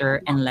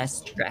brighter and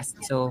less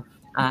stressed. So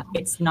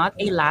it's not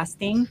a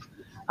lasting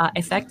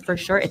effect for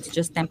sure. It's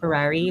just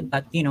temporary.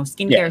 But, Yeah.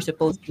 skincare is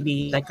supposed to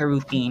be like a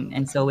routine.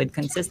 And so with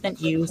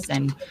consistent use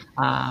and,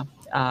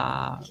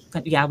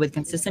 yeah, with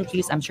consistent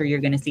use, I'm sure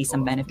you're going to see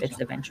some benefits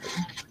eventually.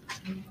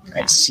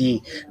 I Yeah.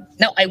 see.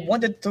 Now, I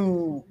wanted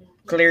to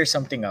clear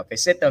something up.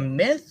 Is it a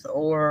myth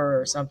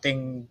or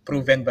something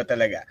proven ba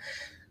talaga?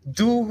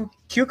 Do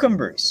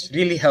cucumbers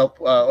really help?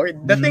 Or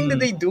the thing that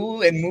Mm, they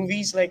do in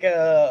movies, like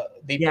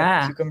they put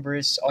yeah.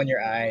 cucumbers on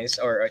your eyes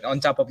or on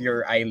top of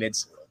your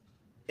eyelids,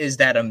 is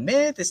that a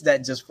myth? Is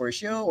that just for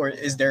show? Or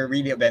is there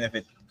really a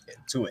benefit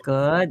to it?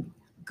 Good.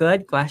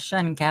 Good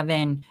question,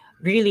 Kevin.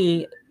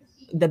 Really,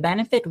 the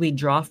benefit we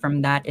draw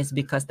from that is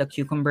because the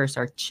cucumbers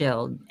are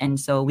chilled. And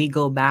so we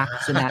go back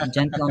to that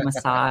gentle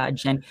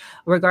massage. And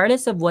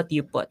regardless of what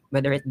you put,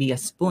 whether it be a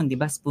spoon, di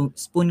ba?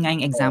 Spoon nga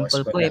yung Oh, example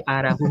spoon ko lang.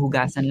 para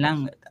huhugasan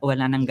lang,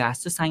 wala nang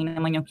gastos. Sayang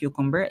naman yung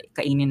cucumber,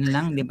 kainin na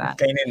lang, di ba?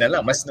 Kainin na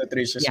lang. Mas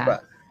nutritious Yeah,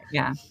 pa.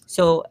 yeah.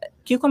 So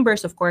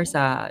cucumbers, of course,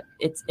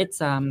 it's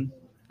an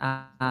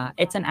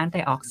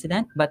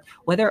antioxidant, but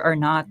whether or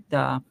not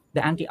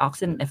the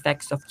antioxidant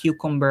effects of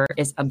cucumber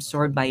is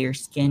absorbed by your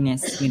skin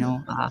is,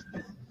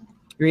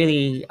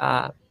 really,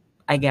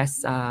 I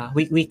guess,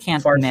 we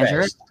can't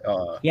measure.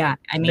 Far-fetched. Yeah,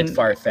 I A bit mean,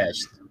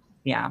 far-fetched.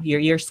 yeah,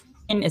 your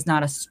skin is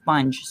not a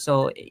sponge,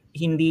 so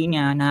hindi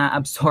niya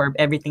na-absorb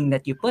everything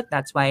that you put.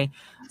 That's why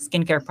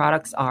skincare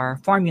products are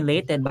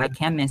formulated by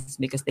chemists,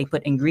 because they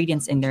put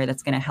ingredients in there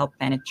that's going to help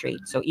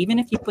penetrate. So even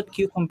if you put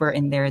cucumber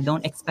in there,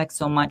 don't expect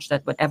so much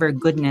that whatever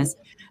goodness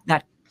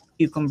that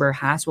cucumber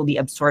has will be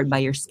absorbed by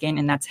your skin,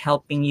 and that's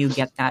helping you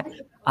get that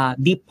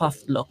deep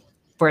puff look.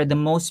 For the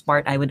most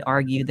part, I would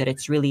argue that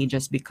it's really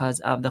just because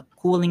of the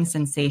cooling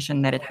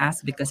sensation that it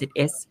has, because it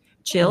is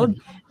chilled,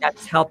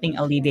 that's helping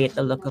alleviate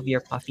the look of your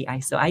puffy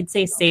eyes. So I'd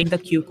say save the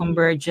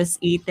cucumber, just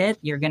eat it.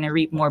 You're gonna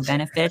reap more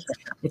benefits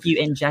if you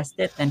ingest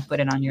it than put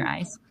it on your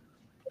eyes.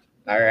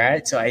 All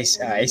right, so I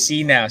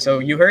see now. So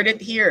you heard it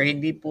here.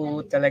 Hindi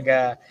po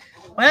talaga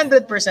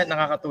 100%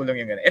 nakakatulong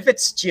yung ganun. If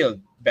it's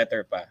chilled,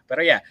 better pa.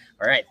 Pero yeah,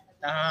 all right.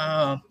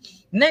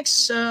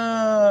 Next,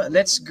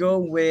 let's go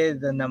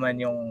with naman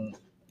yung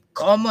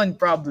common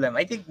problem.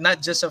 I think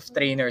not just of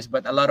trainers,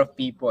 but a lot of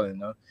people,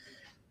 no?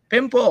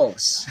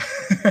 Pimples.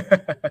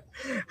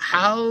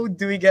 How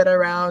do we get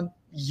around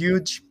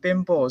huge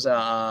pimples?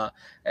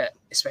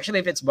 Especially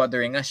if it's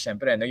bothering us,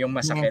 syempre, no, yung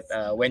masakit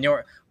Yes. when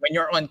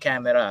you're on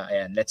camera.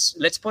 Ayan,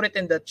 let's put it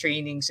in the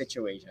training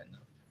situation.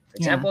 For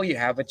Yeah. example, you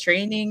have a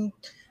training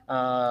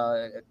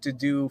to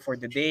do for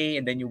the day,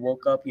 and then you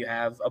woke up, you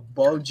have a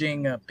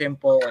bulging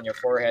pimple on your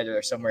forehead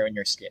or somewhere on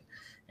your skin.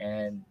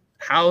 And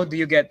how do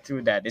you get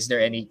through that? Is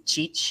there any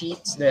cheat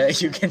sheets that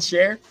you can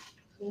share?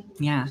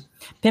 Yeah.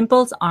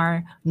 Pimples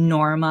are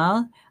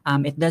normal.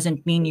 It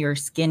doesn't mean your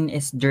skin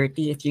is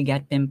dirty if you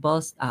get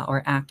pimples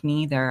or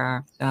acne. There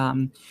are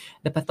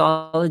the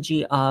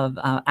pathology of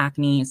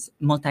acne is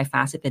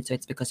multifaceted. So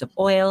it's because of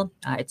oil,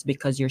 it's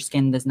because your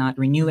skin does not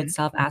renew Mhm.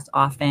 itself as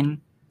often.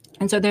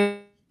 And so there's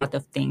a lot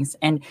of things.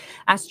 And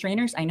as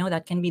trainers, I know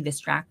that can be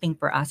distracting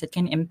for us. It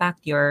can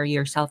impact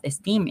your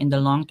self-esteem in the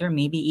long term,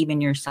 maybe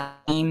even your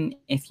self-esteem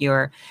if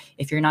you're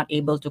not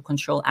able to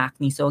control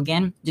acne. So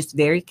again, just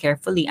very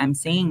carefully, I'm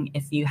saying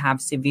if you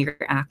have severe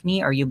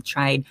acne or you've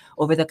tried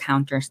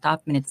over-the-counter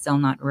stuff and it's still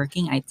not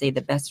working, I'd say the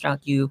best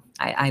route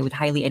I would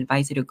highly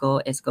advise you to go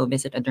is go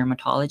visit a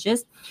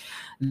dermatologist.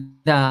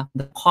 The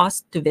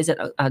cost to visit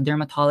a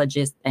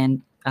dermatologist and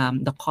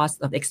the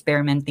cost of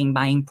experimenting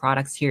buying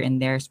products here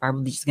and there is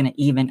probably just going to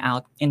even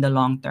out in the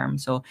long term.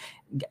 So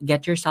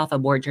get yourself a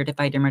board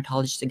certified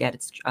dermatologist to get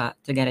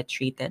it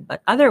treated.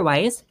 But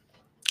otherwise,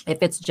 if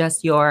it's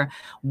just your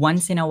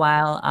once in a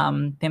while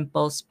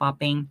pimples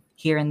popping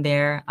here and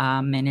there,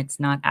 and it's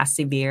not as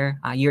severe,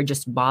 you're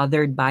just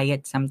bothered by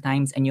it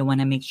sometimes, and you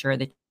want to make sure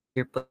that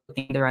you're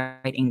putting the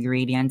right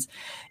ingredients.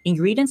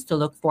 Ingredients to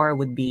look for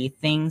would be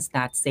things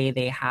that say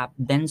they have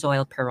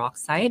benzoyl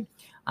peroxide,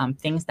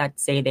 things that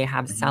say they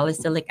have Mhm.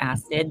 salicylic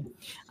acid,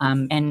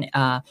 and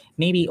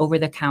maybe over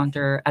the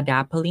counter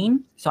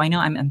adapalene. So I know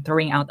I'm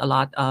throwing out a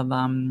lot of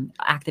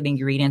active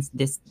ingredients.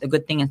 The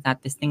good thing is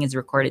that this thing is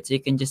recorded, so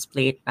you can just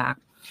play it back.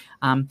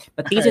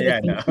 But these are the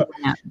Yeah, things no. you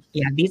wanna,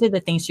 yeah, these are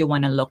the things you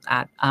want to look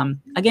at.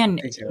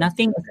 Again, Thanks, Joe.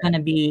 nothing is going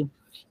to be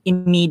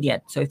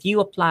immediate. So if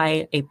you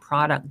apply a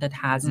product that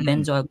has Mm.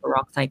 benzoyl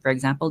peroxide, for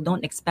example,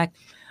 don't expect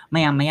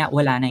maya-maya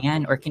wala na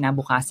yan or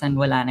kinabukasan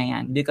wala na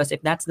yan. Because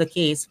if that's the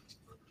case,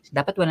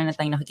 dapat wala na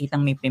tayong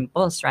nakikitang may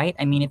pimples, right?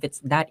 I mean, if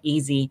it's that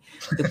easy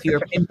to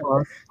cure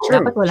pimples,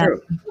 True, true.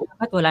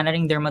 dapat wala na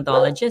ring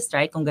dermatologist,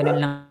 right? Kung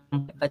ganun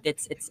lang. But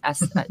it's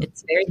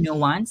very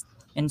nuanced.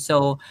 And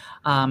so,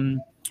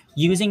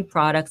 using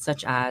products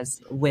such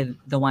as with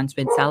the ones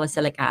with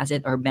salicylic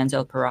acid or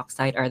benzoyl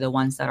peroxide are the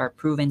ones that are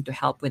proven to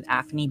help with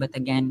acne. But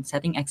again,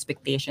 setting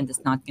expectations is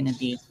not going to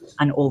be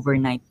an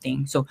overnight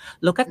thing. So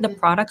look at the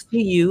products you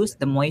use,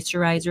 the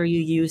moisturizer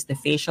you use, the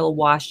facial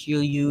wash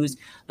you use.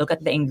 Look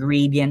at the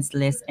ingredients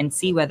list and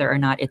see whether or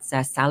not it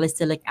says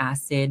salicylic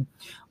acid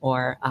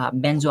or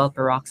benzoyl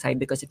peroxide.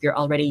 Because if you're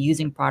already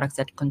using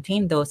products that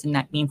contain those, and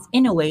that means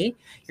in a way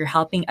you're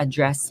helping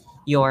address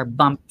your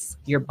bumps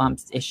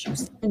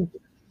issues. And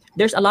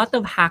there's a lot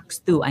of hacks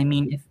too. I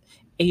mean, if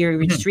you're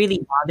Mhm. just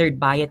really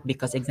bothered by it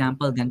because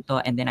example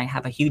ganto, and then I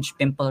have a huge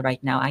pimple right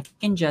now, I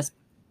can just,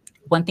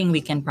 one thing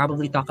we can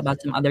probably talk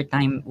about some other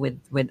time with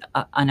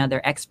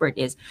another expert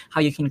is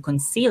how you can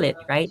conceal it,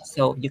 right?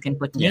 So you can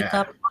put Yeah.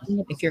 makeup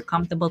on it if you're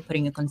comfortable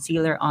putting a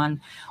concealer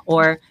on,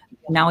 or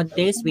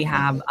nowadays we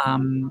have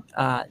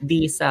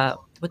these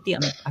what the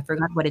I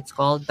forgot what it's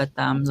called, but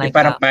Yung like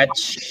parang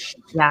patch.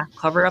 yeah,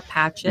 cover up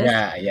patches.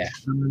 Yeah, yeah.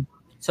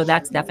 So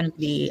that's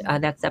definitely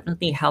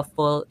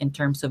helpful in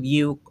terms of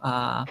you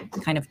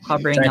kind of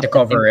covering Trying to up the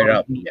cover it pimple.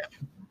 up. Yeah,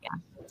 Yeah.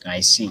 I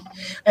see.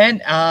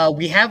 And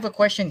we have a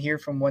question here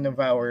from one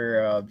of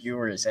our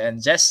viewers, and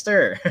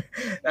Jester.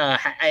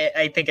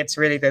 I think it's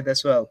related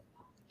as well.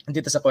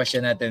 Dito sa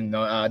question natin,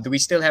 no, do we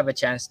still have a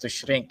chance to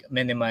shrink,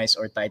 minimize,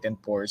 or tighten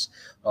pores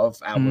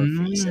of our Mm,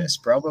 faces?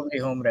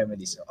 Probably home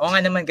remedies. O nga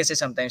naman kasi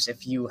sometimes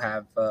if you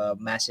have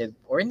massive,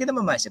 or hindi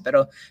naman massive,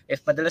 pero if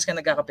madalas ka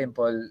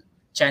nagkaka-pimple,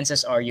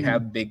 chances are you Mm.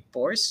 have big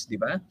pores, di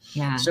ba?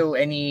 Yeah. So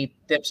any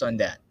tips on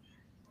that?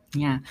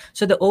 Yeah.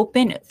 So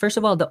first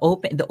of all, the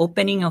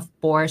opening of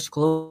pores,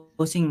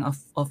 closing of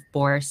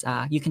pores,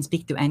 you can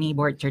speak to any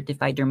board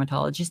certified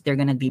dermatologist. They're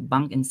gonna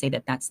debunk and say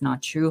that that's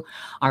not true.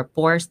 Our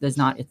pores does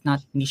not, it's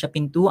not, hindi siya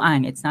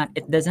pintuan. It's not,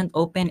 it doesn't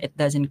open, it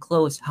doesn't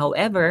close.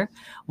 However,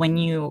 when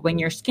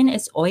your skin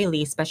is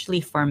oily, especially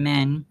for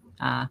men,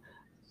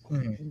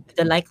 Mhm.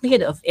 the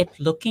likelihood of it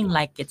looking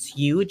like it's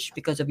huge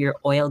because of your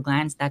oil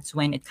glands, that's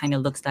when it kind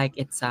of looks like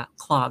it's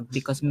clogged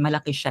because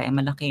malaki siya,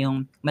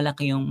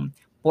 malaki yung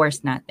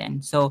pores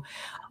natin. So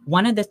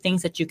one of the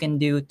things that you can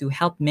do to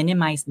help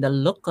minimize the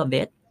look of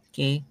it,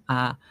 okay,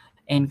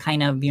 and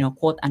kind of,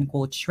 quote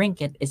unquote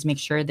shrink it, is make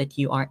sure that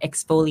you are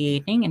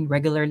exfoliating and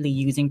regularly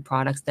using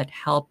products that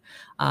help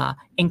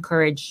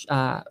encourage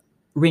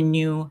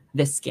renew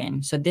the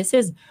skin. So this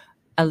is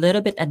a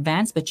little bit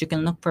advanced, but you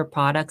can look for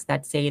products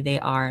that say they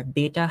are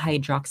beta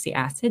hydroxy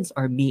acids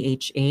or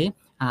BHA.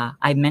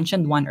 I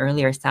mentioned one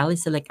earlier.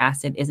 Salicylic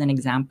acid is an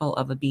example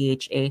of a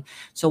BHA.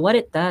 So what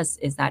it does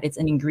is that it's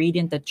an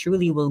ingredient that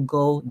truly will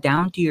go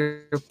down to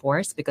your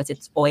pores because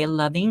it's oil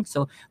loving.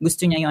 So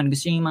gusto niya yung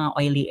mga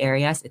oily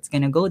areas. It's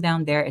gonna go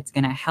down there. It's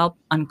gonna help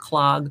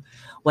unclog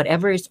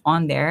whatever is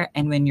on there.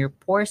 And when your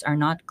pores are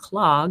not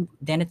clogged,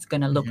 then it's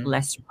gonna look Mhm.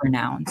 less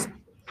pronounced.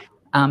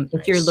 If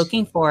I you're see.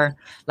 looking for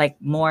like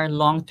more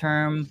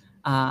long-term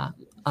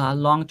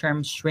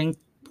shrink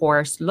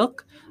pores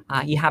look,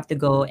 you have to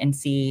go and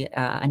see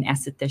an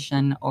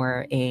esthetician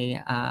or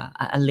a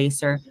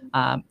laser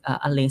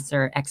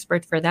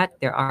expert for that.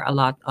 There are a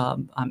lot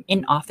of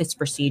in-office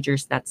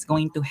procedures that's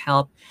going to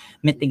help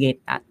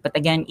mitigate that. But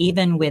again,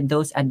 even with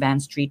those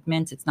advanced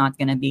treatments, it's not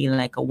going to be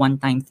like a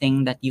one-time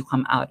thing that you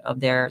come out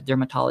of their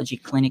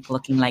dermatology clinic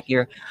looking like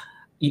you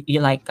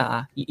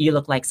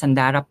look like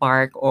Sandara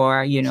Park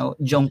or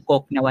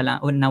Jungkook na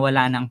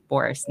wala ng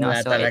pores, no.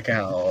 Wala So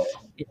talaga, oo.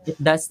 it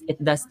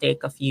does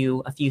take a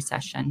few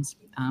sessions.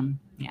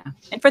 Yeah,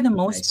 and for the I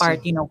most see.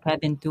 part,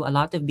 Kevin, too, a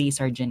lot of these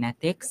are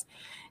genetics,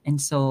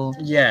 and so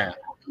Yeah.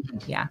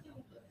 yeah.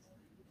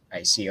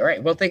 I see. All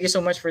right. Well, thank you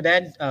so much for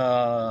that,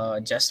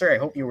 Jester. I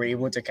hope you were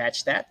able to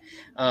catch that.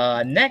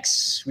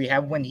 Next, we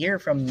have one here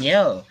from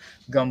Niel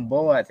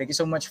Gamboa. Thank you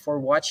so much for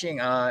watching.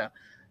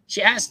 She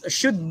asked,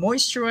 should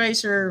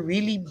moisturizer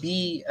really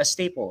be a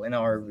staple in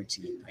our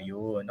routine?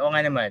 Ayun. Oo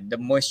nga naman,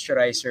 the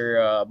moisturizer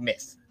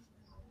myth.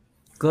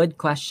 Good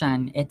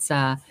question. It's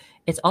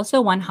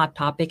also one hot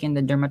topic in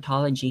the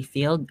dermatology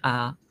field.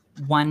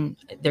 One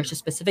There's a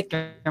specific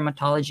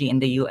dermatology in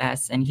the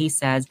U.S. and he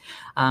says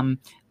um,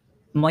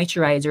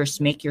 moisturizers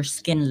make your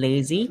skin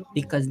lazy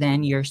because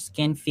then your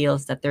skin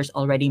feels that there's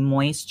already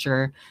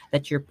moisture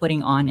that you're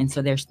putting on, and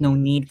so there's no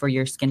need for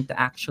your skin to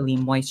actually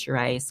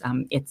moisturize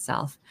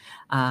itself.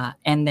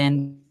 And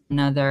then there's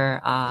another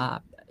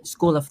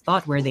school of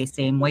thought where they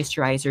say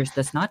moisturizers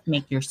does not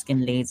make your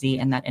skin lazy,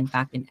 and that in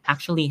fact it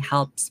actually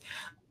helps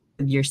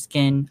with your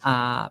skin,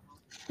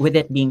 with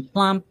it being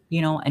plump,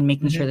 and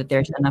making Mm-hmm. sure that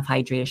there's enough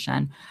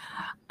hydration.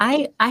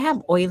 I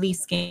have oily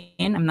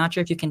skin. I'm not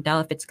sure if you can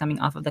tell if it's coming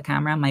off of the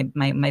camera.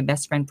 My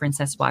best friend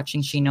Princess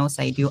watching, she knows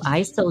I do.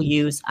 I still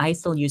use a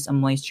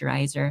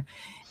moisturizer.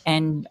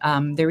 And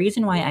the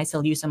reason why I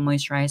still use a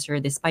moisturizer,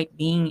 despite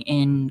being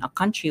in a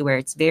country where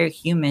it's very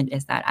humid,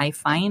 is that I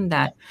find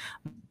that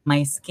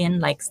my skin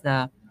likes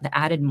the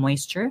added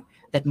moisture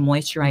that Mm-hmm.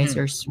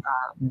 moisturizers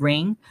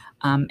bring.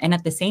 And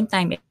at the same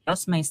time, it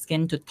allows my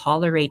skin to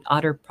tolerate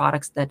other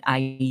products that I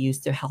use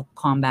to help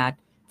combat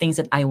things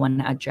that I want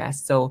to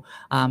address. So,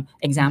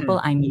 example,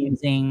 Mm-hmm. I'm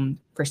using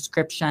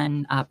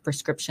prescription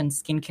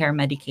skincare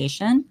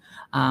medication,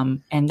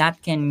 and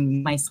that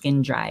can make my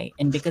skin dry.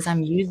 And because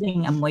I'm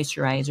using a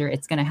moisturizer,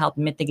 it's going to help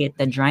mitigate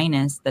the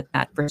dryness that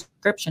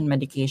prescription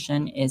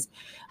medication is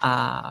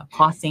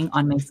causing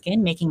on my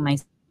skin, making my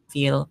skin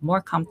feel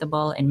more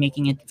comfortable and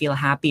making it feel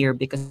happier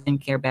because the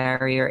skincare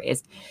barrier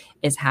is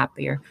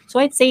happier. So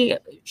I'd say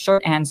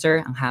short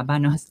answer, ang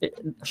haba no,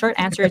 short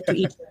answer to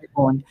each their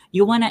own.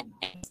 You wanna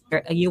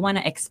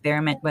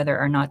experiment whether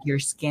or not your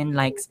skin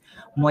likes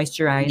Needs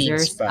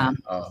moisturizers. pa.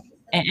 Oh.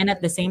 And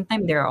at the same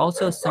time, there are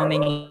also so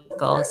many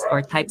chemicals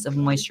or types of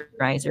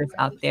moisturizers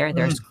out there.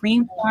 There's Mm-hmm.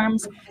 cream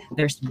forms,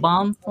 there's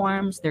balm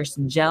forms, there's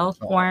gel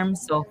Oh.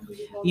 forms. So,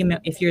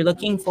 if you're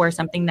looking for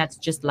something that's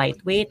just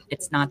lightweight,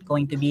 it's not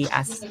going to be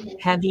as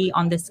heavy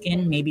on the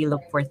skin. Maybe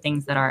look for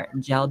things that are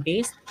gel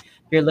based.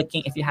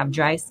 If you have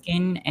dry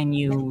skin and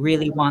you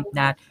really want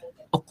that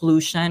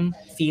occlusion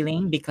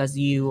feeling because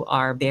you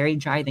are very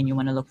dry, then you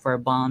want to look for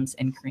balms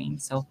and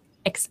creams. So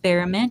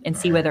experiment and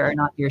All see whether or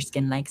right. not your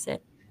skin likes it.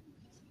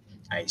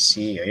 I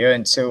see.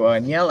 Ayun. So,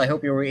 Niel, I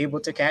hope you were able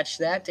to catch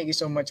that. Thank you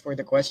so much for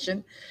the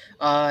question.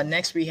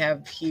 Next, we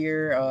have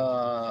here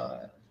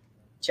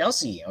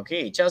Chelsea.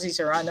 Okay, Chelsea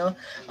Serrano.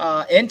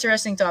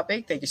 Interesting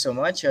topic. Thank you so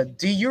much.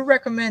 Do you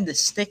recommend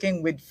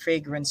sticking with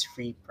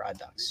fragrance-free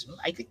products?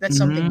 I think that's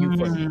something new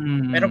for me.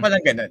 Meron Mm.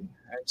 palang ganun.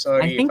 I'm I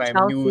sorry if think I'm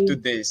new to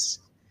Chelsea, this.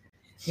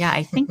 Yeah,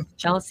 I think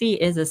Chelsea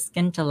is a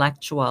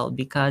skintellectual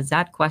because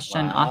that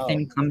question Wow.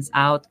 often comes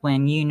out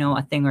when you know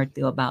a thing or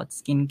two about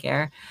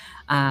skincare.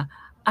 Uh,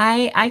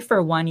 I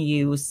for one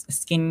use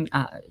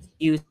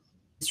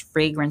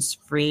fragrance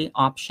free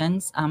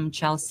options,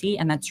 Chelsea,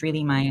 and that's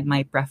really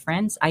my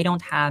preference. I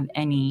don't have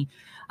any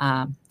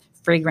uh,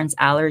 fragrance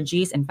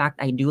allergies. In fact,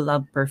 I do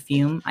love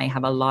perfume. I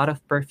have a lot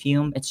of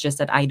perfume. It's just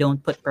that I don't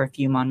put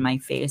perfume on my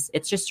face.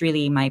 It's just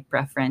really my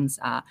preference.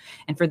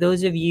 And for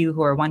those of you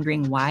who are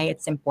wondering why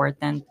it's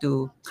important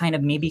to kind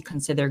of maybe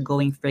consider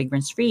going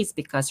fragrance free, is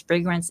because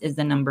fragrance is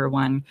the number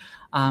one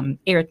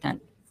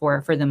irritant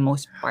for the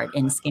most part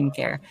in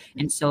skincare.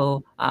 And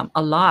so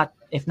a lot,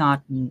 if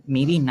not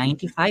maybe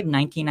 95,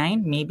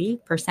 99, maybe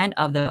percent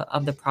of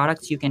the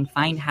products you can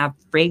find have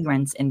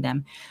fragrance in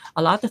them.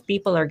 A lot of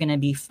people are going to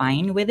be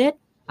fine with it.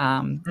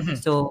 Mhm.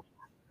 So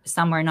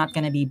some are not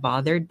going to be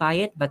bothered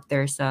by it, but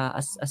there's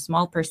a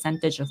small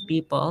percentage of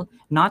people,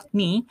 not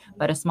me,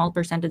 but a small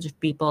percentage of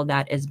people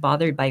that is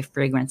bothered by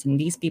fragrance. And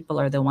these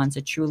people are the ones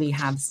that truly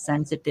have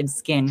sensitive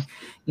skin.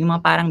 Yung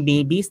mga parang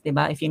babies, di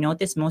ba? If you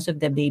notice, most of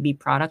the baby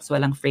products,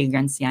 walang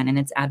fragrance yan. And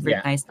it's Yeah.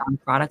 advertised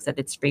on products that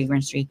it's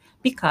fragrance-free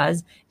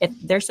because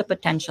there's a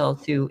potential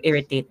to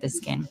irritate the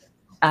skin.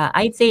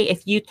 I'd say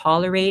if you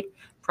tolerate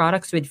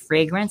products with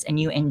fragrance and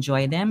you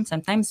enjoy them,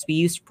 sometimes we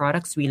use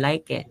products we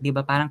like it. Di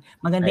ba? Parang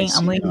maganda I yung see.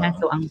 amoy niya,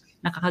 so ang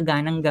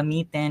nakakaganang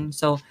gamitin.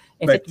 So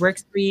if But it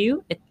works for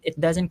you, it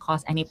doesn't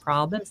cause any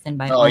problems, then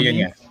by oh, all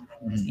yun means,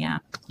 nga. Mhm. yeah.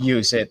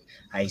 Use it.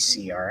 I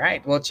see. All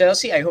right. Well,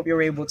 Chelsea, I hope you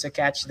were able to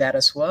catch that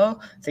as well.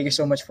 Thank you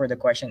so much for the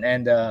question.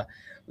 And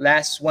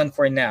last one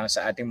for now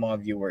sa ating mga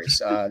viewers.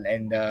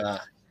 And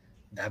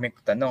dami ko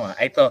tanong.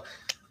 Ito,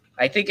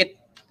 I think it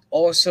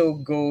also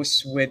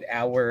goes with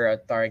our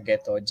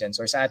target audience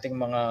or sa ating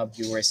mga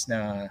viewers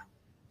na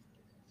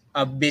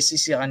busy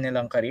sa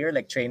kanilang career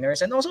like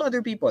trainers and also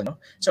other people, no?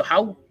 So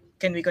how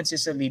can we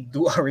consistently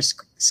do our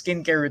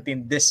skincare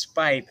routine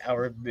despite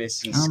our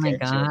busy Oh my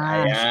schedule?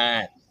 gosh.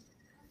 Ayan.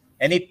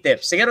 Any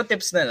tips? Siguro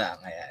tips na lang.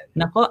 Ayan.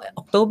 Nako,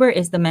 October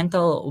is the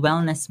mental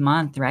wellness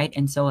month, right?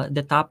 And so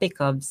the topic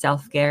of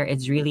self-care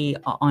is really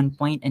on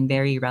point and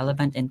very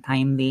relevant and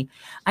timely.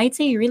 I'd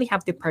say you really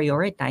have to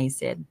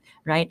prioritize it,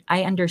 right?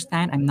 I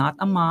understand I'm not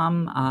a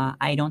mom.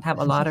 I don't have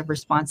a lot of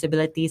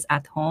responsibilities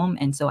at home.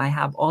 And so I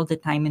have all the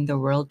time in the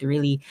world to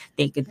really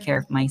take good care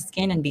of my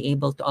skin and be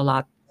able to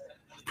allot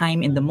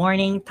time in the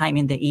morning, time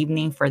in the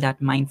evening for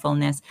that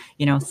mindfulness,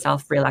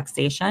 self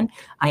relaxation.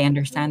 I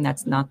understand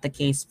that's not the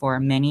case for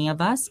many of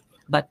us,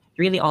 but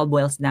really all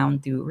boils down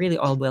to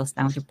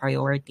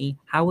priority.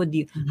 How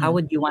Mhm.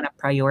 would you want to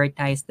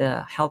prioritize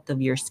the health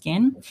of your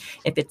skin?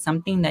 If it's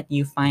something that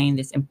you find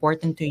is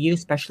important to you,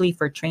 especially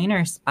for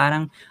trainers,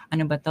 parang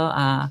ano ba to,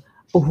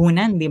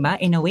 puhunan, 'di ba?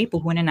 In a way,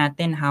 puhunan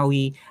natin how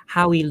we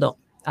look.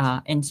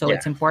 And so Yeah.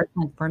 it's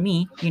important for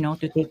me,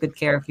 to take good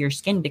care of your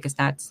skin because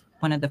that's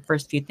one of the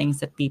first few things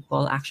that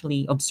people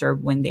actually observe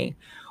when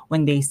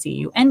they see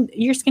you. And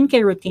your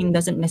skincare routine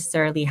doesn't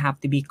necessarily have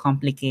to be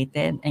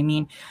complicated. I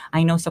mean,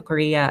 I know South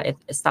Korea,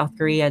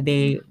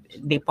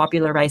 they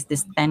popularized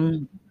this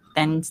 10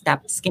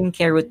 step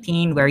skincare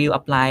routine where you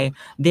apply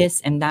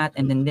this and that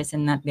and then this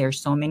and that. There's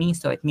so many,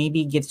 so it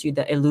maybe gives you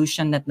the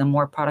illusion that the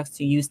more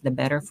products you use, the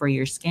better for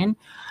your skin.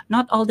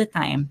 Not all the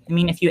time. I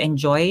mean, if you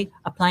enjoy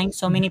applying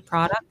so many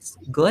products,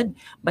 good,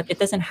 but it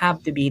doesn't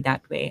have to be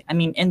that way. I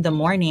mean, in the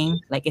morning,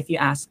 like if you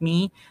ask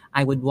me,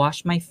 I would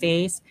wash my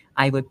face,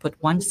 I would put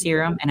one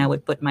serum, and I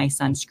would put my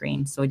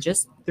sunscreen. So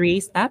just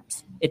 3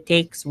 steps. It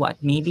takes what,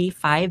 maybe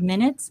 5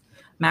 minutes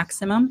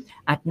maximum.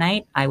 At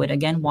night, I would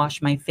again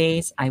wash my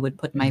face. I would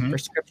put my Mhm.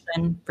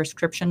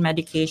 prescription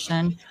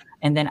medication,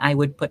 and then I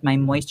would put my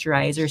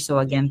moisturizer.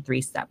 So again,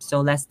 3 steps. So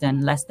less than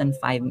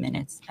 5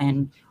 minutes.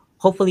 And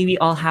hopefully we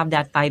all have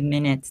that 5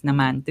 minutes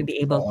naman to be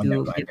able Oo to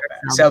naman, give diba?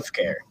 ourselves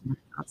Self-care.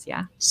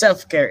 yeah.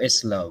 Self-care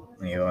is love.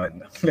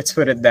 Yun. Let's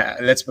put it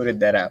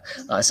that out.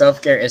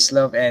 Self-care is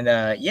love and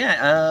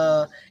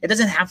yeah, it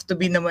doesn't have to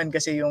be naman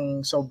kasi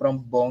yung sobrang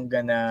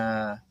bongga na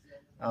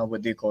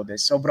what do you call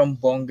this? Sobrang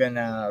bongga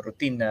na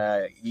routine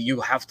na you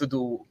have to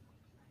do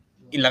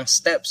ilang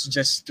steps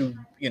just to,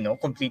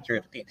 complete your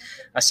routine.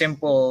 A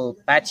simple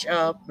patch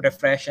up,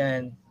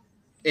 refreshen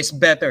is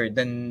better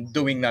than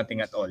doing nothing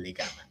at all.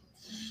 Ika nga.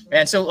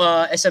 And so,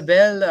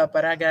 Isabel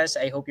Paragas,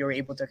 I hope you were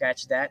able to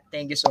catch that.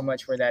 Thank you so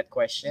much for that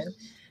question.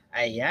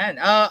 Ayan.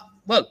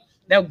 Well,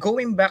 now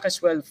going back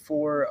as well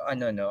for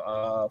ano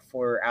no,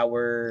 for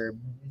our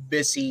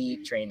busy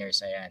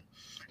trainers. Ayan.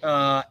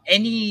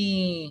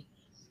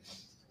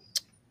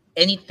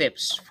 Any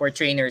tips for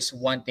trainers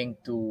wanting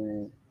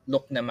to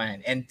look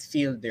naman and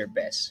feel their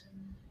best?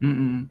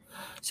 Mm-mm.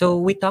 So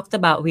we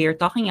are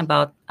talking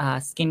about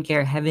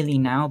skincare heavily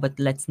now, but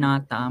let's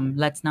not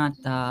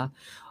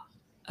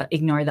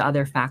ignore the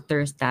other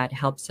factors that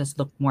helps us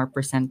look more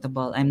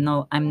presentable. I'm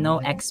no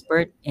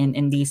expert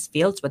in these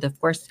fields, but of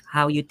course,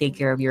 how you take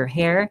care of your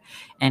hair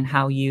and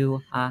how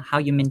you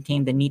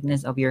maintain the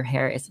neatness of your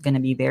hair is gonna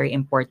be very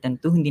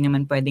important too. Hindi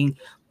naman pwedeng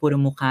puro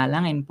mukha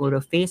lang and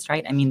puro face,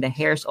 right? I mean, the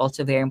hair is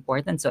also very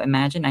important. So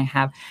imagine I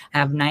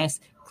have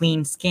nice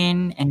clean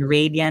skin and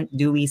radiant,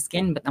 dewy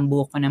skin, but ang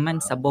buhok ko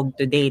naman sabog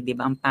today, di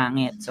ba? Ang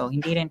pangit. So,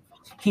 hindi rin,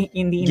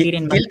 hindi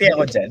rin Guilty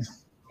ako dyan.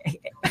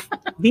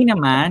 Di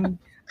naman.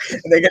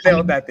 Negative I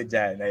ako mean, dati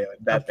dyan. Ayun,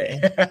 dati.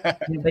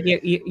 okay. But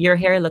your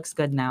hair looks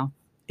good now.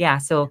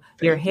 Yeah, so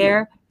your Thank you. hair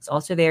is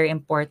also very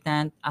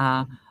important.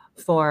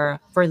 For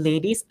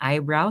ladies,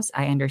 eyebrows,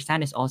 I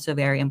understand, is also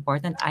very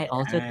important. I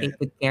also Yan. take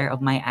good care of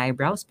my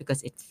eyebrows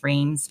because it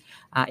frames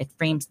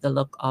the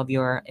look of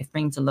your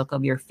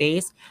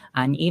face.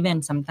 And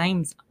even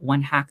sometimes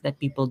one hack that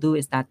people do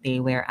is that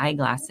they wear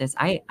eyeglasses.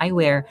 I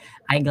wear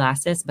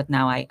eyeglasses, but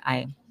now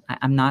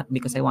I'm not,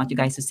 because I want you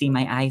guys to see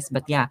my eyes.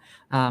 But yeah,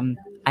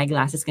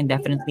 eyeglasses can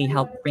definitely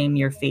help frame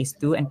your face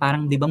too. And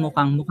parang, di ba,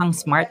 mukhang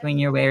smart when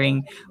you're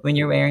wearing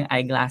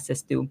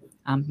eyeglasses too.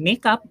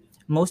 Makeup,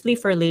 mostly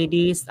for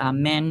ladies,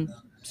 men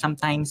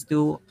sometimes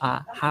do.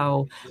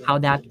 How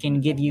that can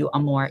give you a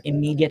more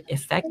immediate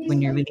effect when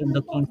you're really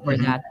looking for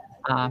Mhm. that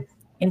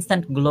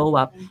instant glow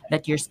up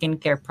that your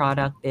skincare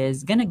product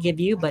is gonna give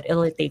you, but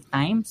it'll take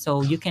time.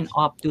 So you can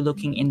opt to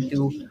looking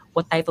into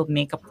what type of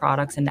makeup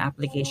products and the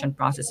application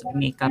process of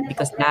makeup,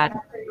 because that,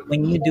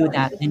 when you do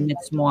that, then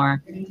it's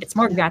more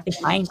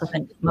gratifying because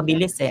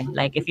mabilis eh.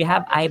 Like if you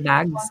have eye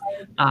bags,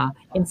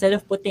 instead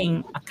of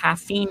putting a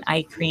caffeine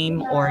eye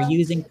cream or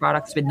using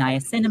products with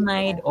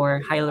niacinamide or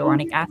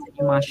hyaluronic acid,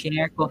 yung mga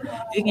shinare ko,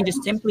 you can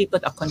just simply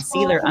put a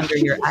concealer under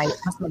your eyes.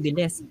 Mas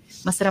mabilis.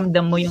 Mas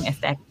ramdam mo yung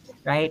effect,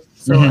 right?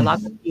 So a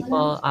lot of Mhm.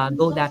 people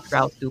go that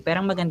route too.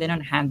 Pero ang maganda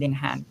nun, hand in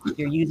hand.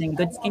 You're using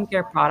good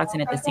skincare products, and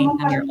at the same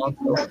time, you're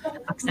also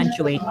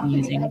accentuating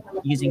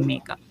using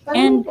makeup.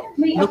 And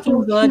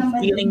looking good,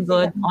 feeling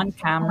good on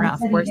camera.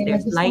 Of course,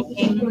 there's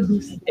lighting,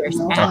 there's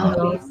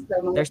angles.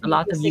 There's a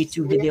lot of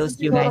YouTube videos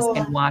you guys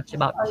can watch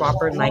about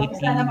proper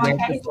lighting, where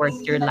to source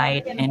your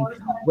light, and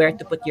where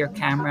to put your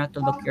camera to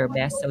look your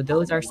best. So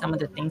those are some of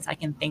the things I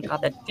can think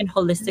of that can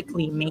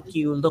holistically make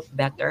you look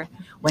better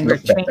when we're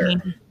Look better. training.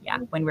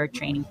 Yeah, when we're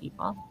training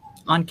people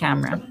on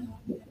camera.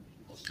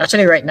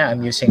 Actually, right now,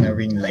 I'm using a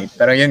ring light.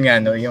 Pero yun nga,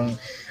 no, yung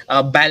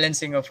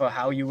balancing of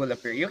how you will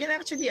appear. You can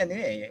actually,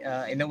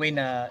 in a way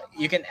na,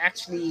 you can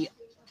actually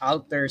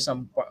alter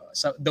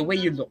the way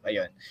you look,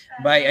 ayun,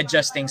 by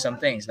adjusting some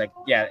things. Like,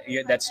 yeah,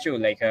 that's true.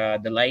 Like,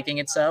 the lighting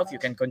itself, you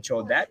can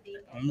control that.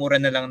 Ang mura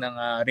na lang ng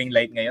ring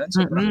light ngayon.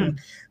 Sobrang,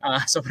 Mm-mm.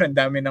 sobrang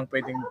dami ng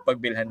pwedeng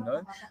pagbilhan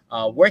nun.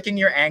 Working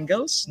your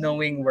angles,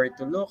 knowing where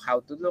to look,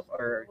 how to look,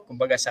 or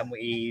kumbaga sa mo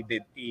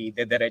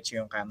i-diretso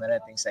yung camera,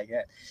 things like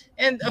that.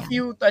 And a Yeah.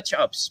 few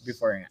touch-ups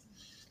before nga.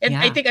 And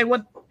I Yeah. think I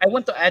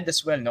want to add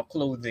as well, no,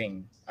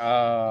 clothing.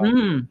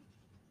 Mm.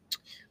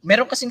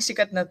 Meron kasing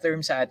sikat na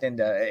term sa atin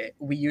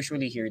we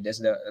usually hear this,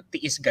 the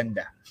tiis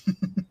ganda,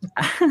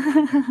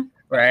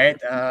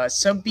 right?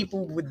 Some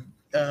people would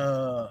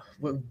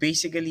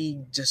basically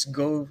just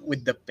go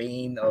with the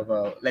pain of,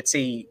 let's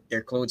say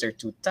their clothes are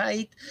too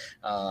tight,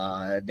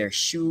 their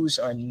shoes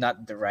are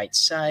not the right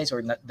size or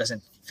not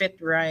doesn't fit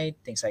right,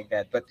 things like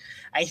that. But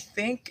I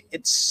think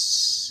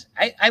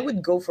I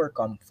would go for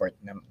comfort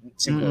na, Mm-mm.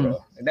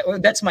 siguro.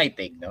 That's my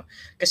take, no?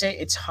 Kasi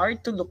it's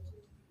hard to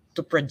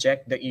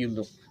project that you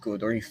look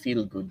good or you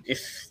feel good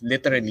if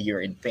literally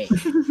you're in pain.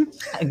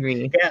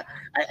 Agree. Yeah,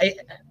 I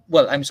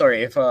well, I'm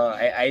sorry if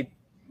I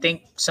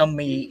think some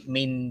may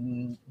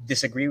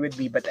disagree with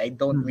me, but I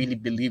don't Mm. really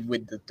believe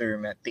with the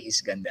term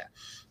tiis ganda.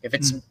 If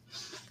it's Mm.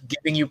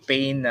 giving you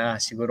pain,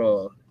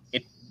 siguro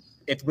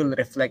it will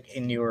reflect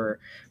in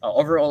your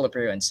overall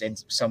appearance in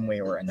some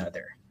way or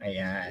another.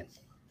 Ayan.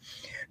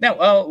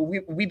 Now,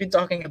 we've been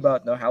talking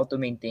about, no, how to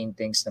maintain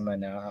things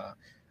naman.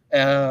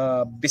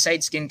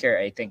 Besides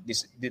skincare, I think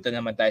dito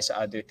naman tayo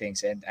sa other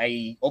things. And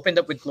I opened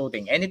up with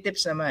clothing. Any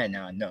tips naman,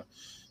 no,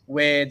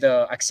 with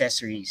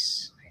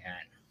accessories?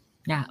 Ayan.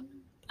 Yeah.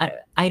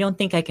 I don't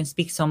think I can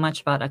speak so much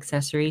about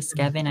accessories,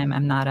 Kevin.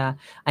 I'm not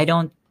I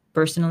don't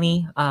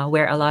personally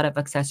wear a lot of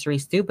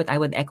accessories too, but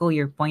I would echo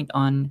your point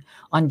on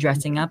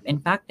dressing up. In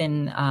fact,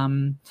 in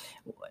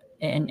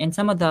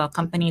some of the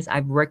companies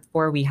I've worked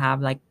for, we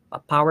have like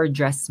power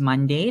dress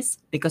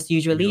Mondays, because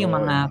usually yung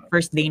Yun. mga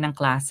first day ng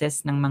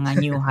classes ng mga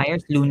new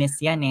hires,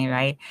 Lunes yan eh,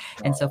 right?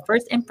 And so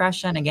first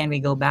impression, again, we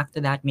go back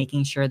to that,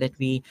 making sure that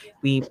we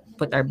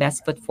put our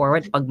best foot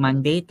forward. Pag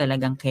Monday,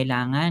 talagang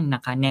kailangan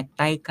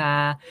naka-necktie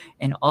ka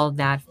and all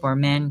that. For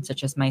men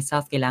such as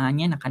myself,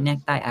 kailangan niya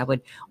naka-necktie. I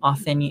would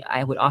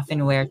often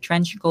wear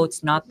trench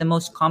coats, not the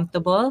most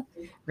comfortable,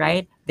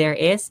 right? There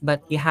is,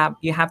 but you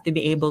have to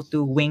be able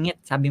to wing it.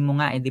 Sabi mo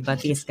nga, eh, di ba,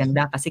 tiis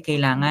ganda, kasi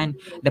kailangan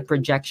the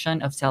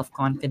projection of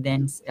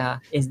self-confidence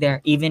is there.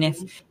 Even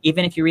if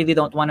you really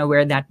don't want to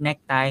wear that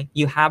necktie,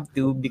 you have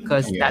to,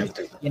 because You that's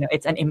have to.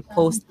 it's an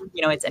imposed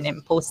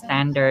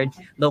standard,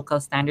 local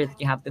standard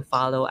that you have to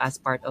follow as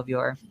part of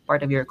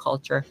your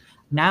culture.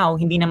 Now,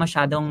 hindi na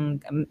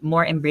masyadong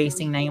more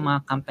embracing na yung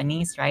mga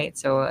companies, right?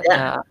 So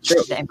Yeah, the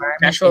true. the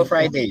environment Casual is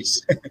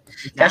Fridays.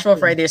 Casual exactly.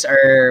 Fridays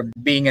are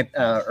being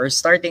or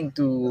starting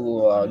to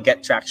get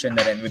traction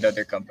na rin with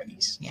other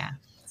companies. Yeah.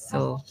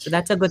 So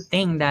that's a good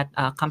thing that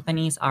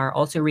companies are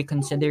also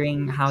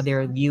reconsidering how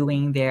they're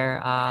viewing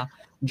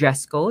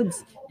dress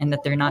codes, and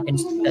that that they're not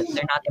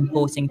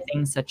imposing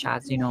things such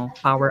as,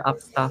 power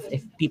up stuff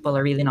if people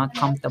are really not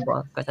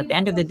comfortable. Because at the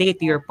end of the day,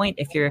 to your point,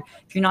 if you're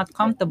not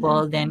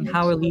comfortable, then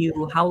how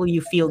will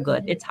you feel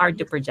good? It's hard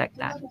to project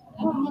that.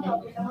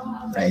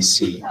 I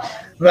see.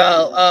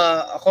 Well,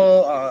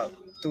 ako,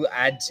 to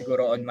add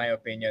siguro on my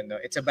opinion, no,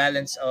 it's a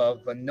balance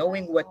of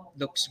knowing what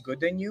looks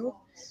good on you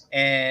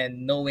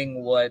and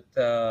knowing what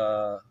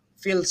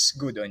feels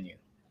good on you.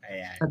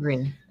 Ayan.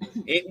 Agree.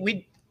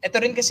 Ito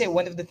rin kasi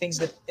one of the things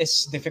that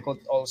is difficult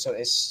also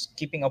is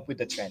keeping up with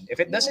the trend. If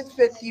it doesn't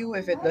fit you,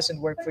 if it doesn't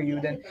work for you,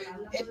 then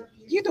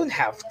you don't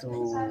have to,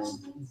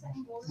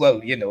 well,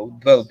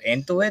 delve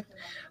into it.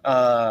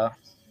 Uh,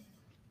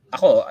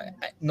 Ako,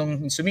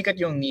 nung sumikat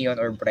yung neon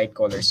or bright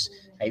colors,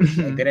 I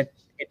Mhm. didn't,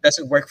 it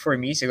doesn't work for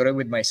me, siguro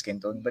with my skin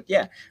tone. But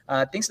yeah,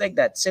 things like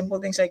that,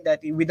 simple things like that,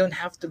 we don't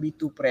have to be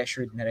too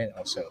pressured na rin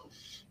also.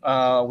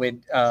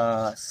 With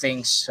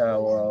things,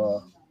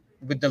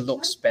 with the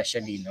looks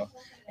especially, no?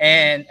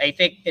 And I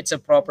think it's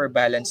a proper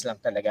balance lang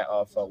talaga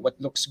of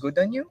what looks good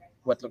on you,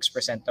 what looks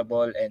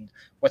presentable, and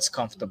what's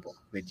comfortable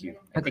with you.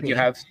 I think Agree.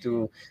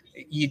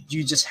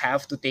 you just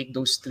have to take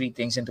those three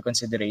things into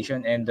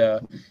consideration. And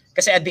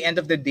kasi at the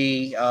end of the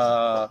day,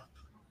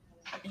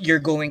 you're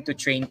going to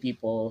train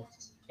people,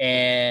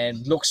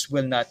 and looks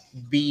will not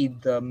be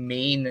the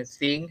main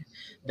thing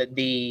that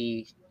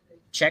they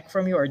check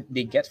from you or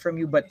they get from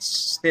you, but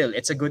still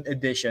it's a good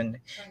addition.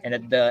 And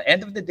at the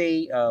end of the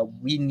day,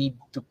 we need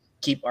to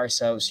keep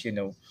ourselves,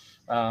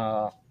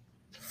 uh,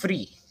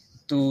 free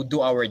to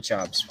do our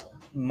jobs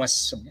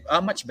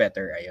much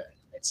better. Ayun.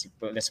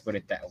 Let's put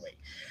it that way.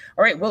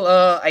 All right. Well,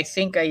 I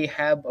think I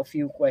have a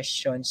few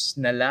questions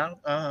na lang.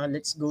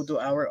 Let's go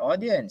to our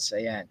audience.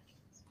 Ayan.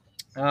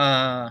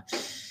 Uh,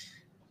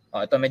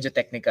 ito medyo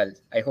technical.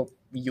 I hope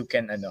you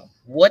can ano.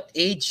 What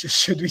age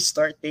should we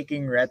start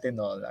taking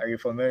retinol? Are you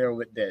familiar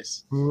with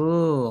this?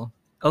 Ooh.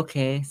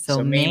 Okay.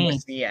 So So May May.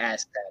 mostly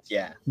asked that.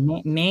 Yeah.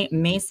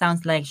 May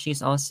sounds like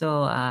she's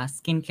also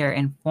skincare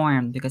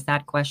informed, because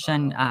that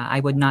question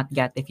I would not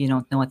get if you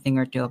don't know a thing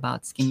or two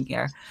about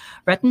skincare.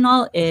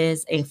 Retinol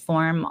is a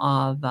form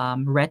of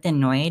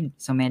retinoid,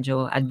 so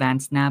medyo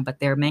advanced na, but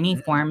there are many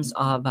forms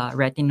of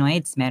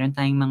retinoids. Meron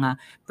tayong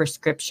mga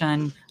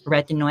prescription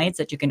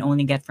retinoids that you can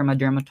only get from a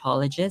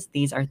dermatologist.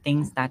 These are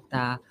things that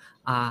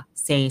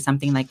say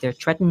something like their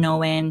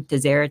tretinoin,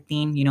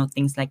 tazarotene,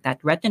 things like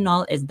that.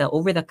 Retinol is the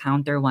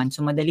over-the-counter one.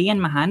 So madali yan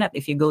mahanap.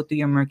 If you go to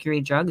your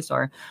Mercury Drugs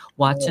or Oh.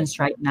 Watson's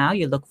right now,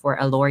 you look for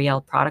a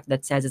L'Oreal product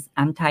that says it's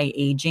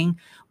anti-aging.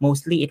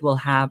 Mostly it will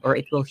have, or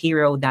it will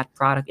hero that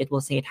product. It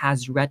will say it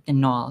has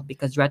retinol,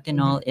 because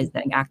retinol is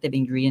the active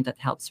ingredient that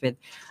helps with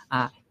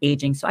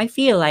aging. So I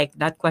feel like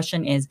that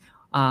question is,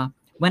 uh,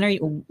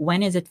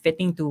 when is it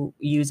fitting to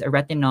use a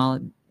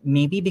retinol?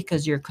 Maybe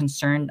because you're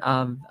concerned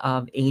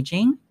of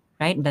aging,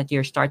 right? That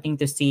you're starting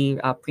to see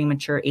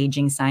premature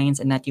aging signs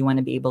and that you want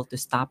to be able to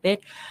stop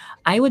it.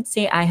 I would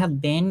say I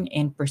have been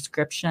in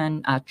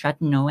prescription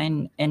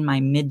tretinoin in my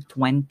mid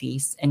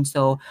 20s. And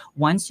so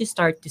once you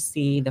start to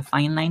see the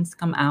fine lines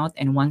come out,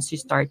 and once you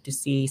start to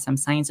see some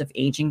signs of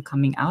aging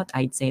coming out,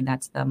 I'd say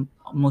that's the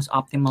most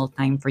optimal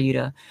time for you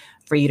to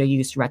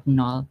use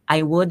retinol.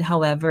 I would,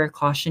 however,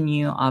 caution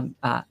you of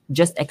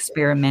just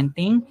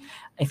experimenting.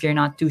 If you're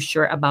not too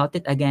sure about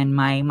it, again,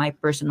 my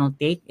personal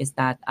take is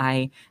that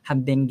I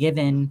have been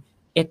given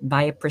it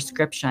by a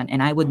prescription,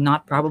 and I would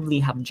not probably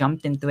have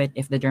jumped into it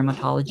if the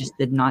dermatologist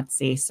did not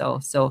say so.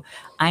 So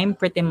I'm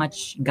pretty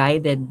much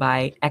guided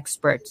by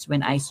experts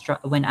when I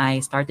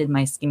started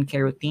my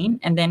skincare routine.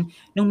 And then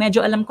nung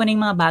medyo alam ko na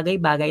yung mga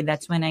bagay-bagay,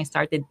 that's when I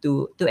started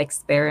to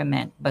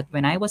experiment. But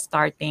when I was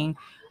starting,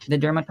 the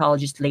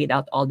dermatologist laid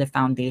out all the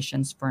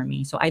foundations for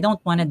me. So I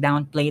don't want to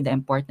downplay the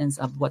importance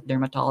of what how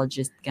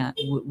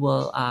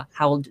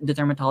the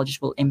dermatologist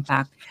will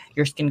impact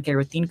your skincare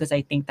routine, because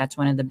I think that's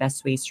one of the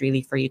best ways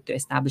really for you to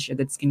establish a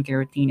good skincare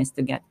routine is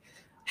to get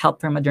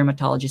help from a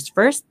dermatologist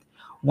first.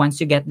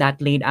 Once you get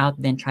that laid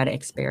out, then try to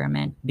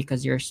experiment,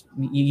 because you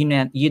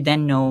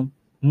then know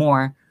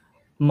more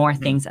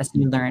Mhm. things as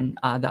you learn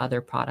the other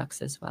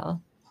products as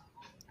well.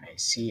 I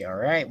see. All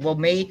right. Well,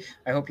 May,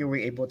 I hope you were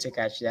able to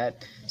catch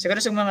that.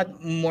 Siguro sa mga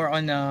more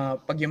on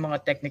pag yung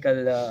mga technical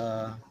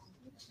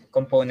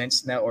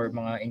components na or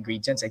mga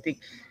ingredients, I think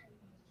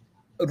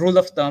rule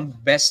of thumb,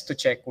 best to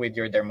check with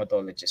your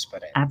dermatologist pa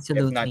rin.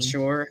 Absolutely. If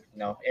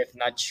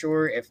not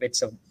sure if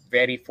it's a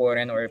very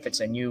foreign or if it's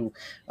a new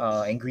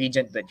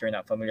ingredient that you're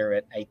not familiar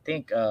with, I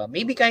think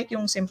maybe kahit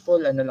yung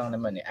simple ano lang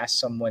naman ask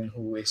someone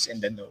who is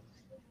in the know.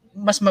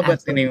 Mas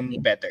mabuti na yung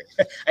Absolutely. better.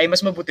 Ay, mas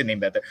mabuti na yung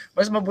better.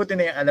 Mas mabuti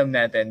na yung alam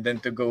natin than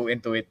to go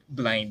into it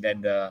blind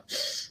and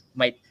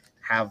might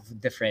have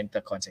different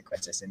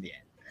consequences in the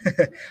end.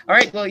 All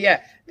right. Well,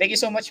 yeah. Thank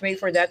you so much, May,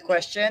 for that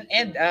question.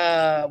 And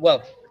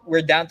well,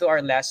 we're down to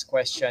our last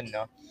question.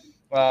 No,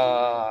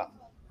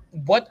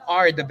 what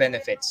are the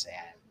benefits?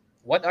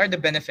 What are the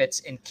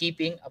benefits in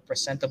keeping a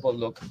presentable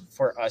look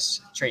for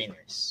us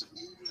trainers?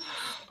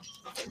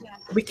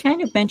 We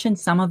kind of mentioned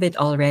some of it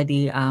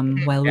already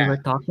while we Yeah, were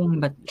talking,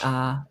 but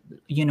but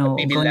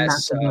maybe going back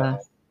less. to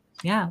the,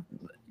 yeah,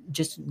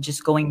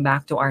 just going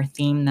back to our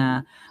theme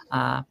na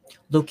uh,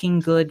 looking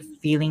good,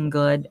 feeling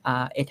good,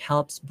 it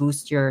helps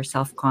boost your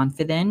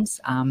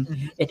self-confidence.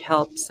 Mhm. It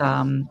helps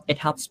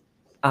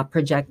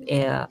project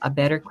a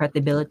better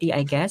credibility,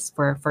 I guess,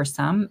 for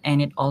some,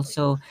 and it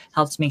also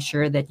helps make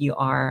sure that you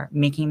are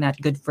making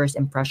that good first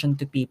impression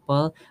to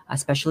people,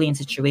 especially in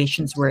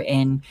situations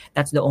wherein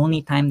that's the only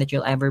time that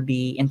you'll ever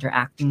be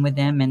interacting with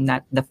them, and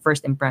that the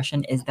first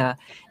impression is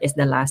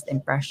the last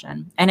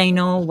impression. And I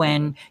know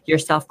when your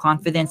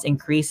self-confidence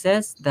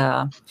increases,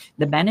 the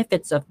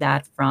benefits of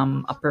that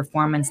from a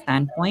performance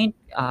standpoint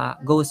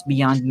goes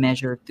beyond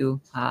measure too.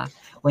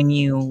 When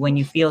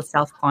you feel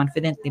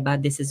self-confident,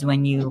 diba, this is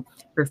when you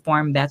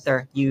perform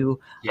better.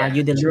 Yeah,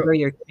 You true. deliver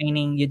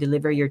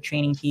your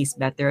training piece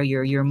better.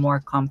 You're more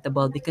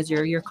comfortable because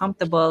you're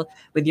comfortable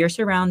with your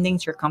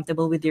surroundings. You're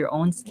comfortable with your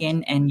own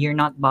skin, and you're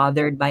not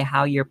bothered by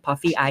how your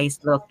puffy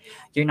eyes look.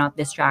 You're not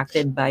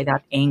distracted by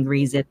that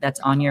angry zit that's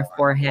on your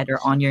forehead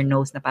or on your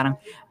nose na parang,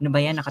 ano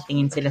ba yan,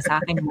 nakatingin sila sa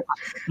akin,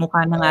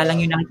 mukha na nga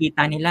lang yung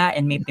nakikita nila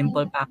and may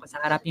pimple pa ako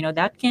sa harap.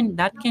 That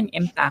can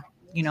impact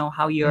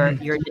how Mhm.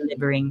 you're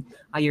delivering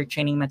your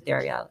training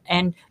material.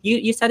 And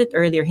you said it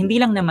earlier, hindi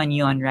lang naman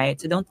yon, right?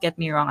 So don't get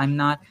me wrong, I'm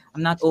not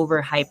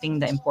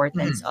overhyping the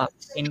importance Mhm. of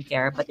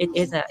skincare, but it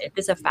is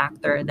a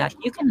factor that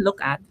you can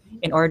look at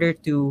in order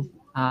to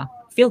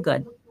feel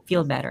good,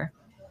 feel better.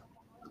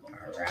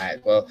 All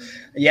right. Well,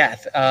 yeah,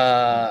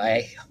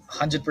 I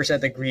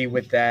 100% agree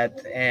with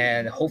that,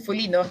 and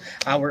hopefully, no,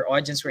 our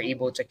audience were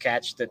able to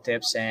catch the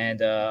tips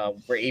and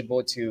were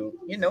able to,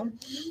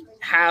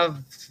 have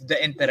the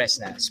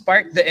interest na,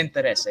 spark the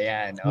interest,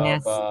 ayan, of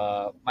Yes.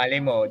 malay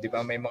mo, di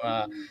ba, may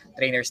mga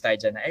trainers tayo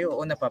dyan na, ay,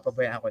 oo,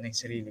 napapabayaan ako ng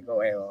sarili ko,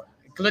 ay, oo,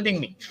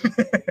 including me.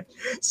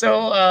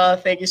 So,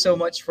 thank you so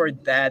much for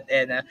that,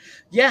 and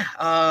yeah,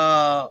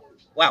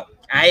 wow,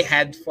 I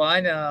had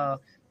fun.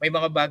 May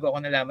mga bago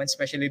ako nalaman,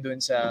 especially dun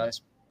sa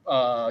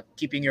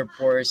keeping your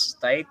pores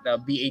tight, the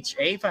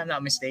BHA, if I'm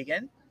not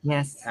mistaken.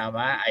 Yes.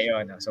 Tama,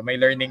 ayun. So may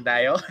learning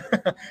tayo.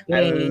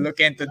 I'll Yay. look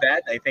into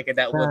that. I think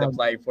that would Good.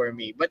 apply for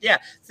me. But yeah,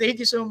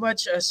 thank you so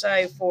much,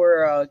 Sai,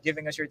 for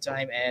giving us your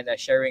time and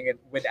sharing it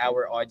with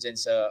our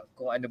audience.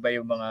 Kung ano ba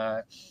yung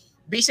mga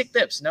basic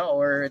tips, no,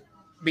 or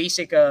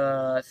basic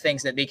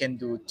things that they can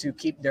do to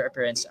keep their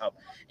appearance up.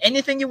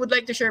 Anything you would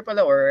like to share,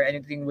 pala, or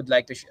anything you would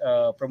like to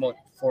promote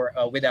for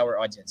with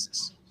our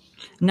audiences?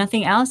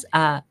 Nothing else.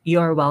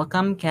 You're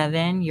welcome,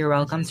 Kevin. You're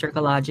welcome,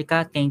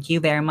 Circologica. Thank you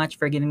very much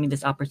for giving me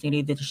this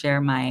opportunity to share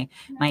my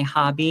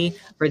hobby.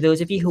 For those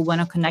of you who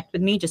want to connect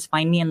with me, just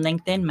find me on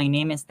LinkedIn. My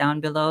name is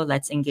down below.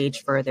 Let's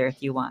engage further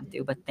if you want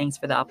to. But thanks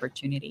for the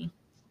opportunity.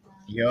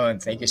 Yun,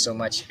 thank you so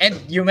much. And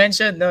you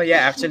mentioned, no,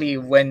 yeah, actually,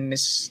 when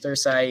Mr.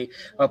 Sai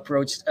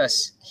approached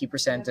us, he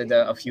presented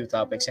a few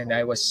topics, and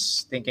I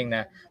was thinking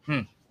na,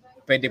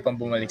 pwede pang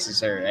bumalik si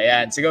Sir.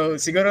 Ayan,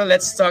 siguro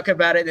let's talk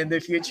about it in the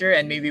future,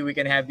 and maybe we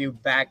can have you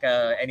back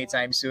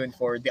anytime soon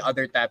for the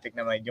other topic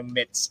naman, yung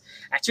myths.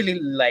 Actually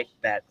like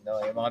that,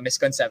 no, yung mga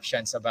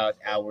misconceptions about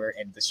our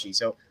industry.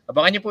 So,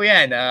 abangan niyo po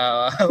yan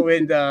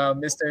with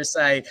Mr.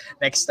 Sai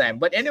next time.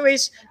 But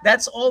anyways,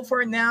 that's all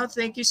for now.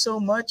 Thank you so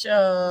much,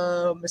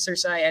 Mr.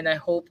 Sai, and I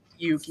hope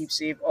you keep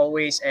safe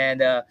always and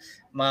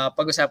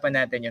mapag-usapan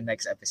natin yung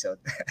next episode.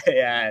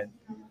 Ayan.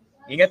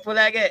 Ingat po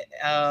lagi.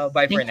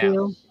 Bye for Thank now.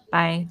 you.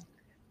 Bye.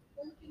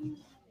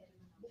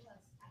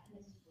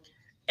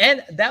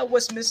 And that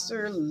was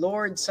Mr.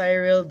 Lord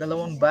Cyril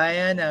Dalawang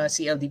Bayan,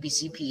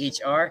 CLDPC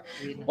PHR.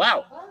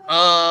 Wow.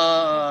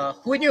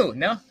 Who knew,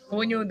 no?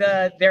 Who knew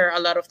that there are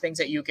a lot of things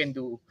that you can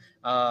do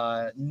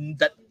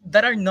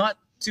that are not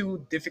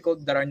too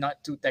difficult, that are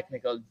not too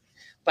technical.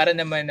 Para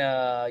naman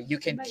you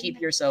can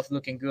keep yourself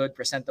looking good,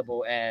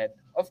 presentable, and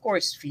of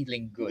course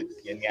feeling good.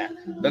 Yun nga.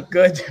 Look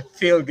good,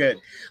 feel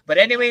good. But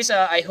anyways,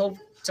 I hope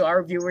to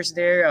our viewers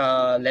there,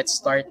 let's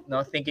start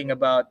no thinking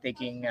about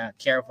taking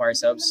care of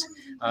ourselves.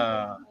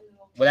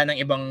 Wala nang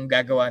ibang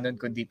gagawa nun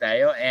kundi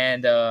tayo,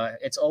 and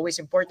it's always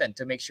important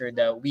to make sure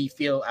that we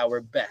feel our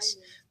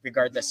best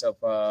regardless of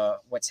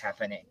what's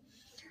happening.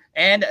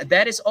 And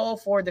that is all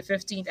for the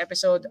 15th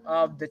episode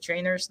of the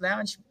Trainers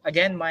Lounge.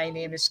 Again, my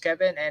name is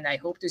Kevin, and I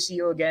hope to see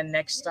you again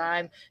next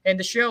time in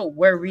the show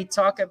where we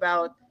talk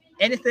about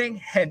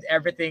anything and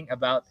everything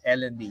about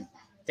L&D.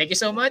 Thank you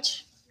so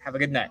much. Have a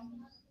good night.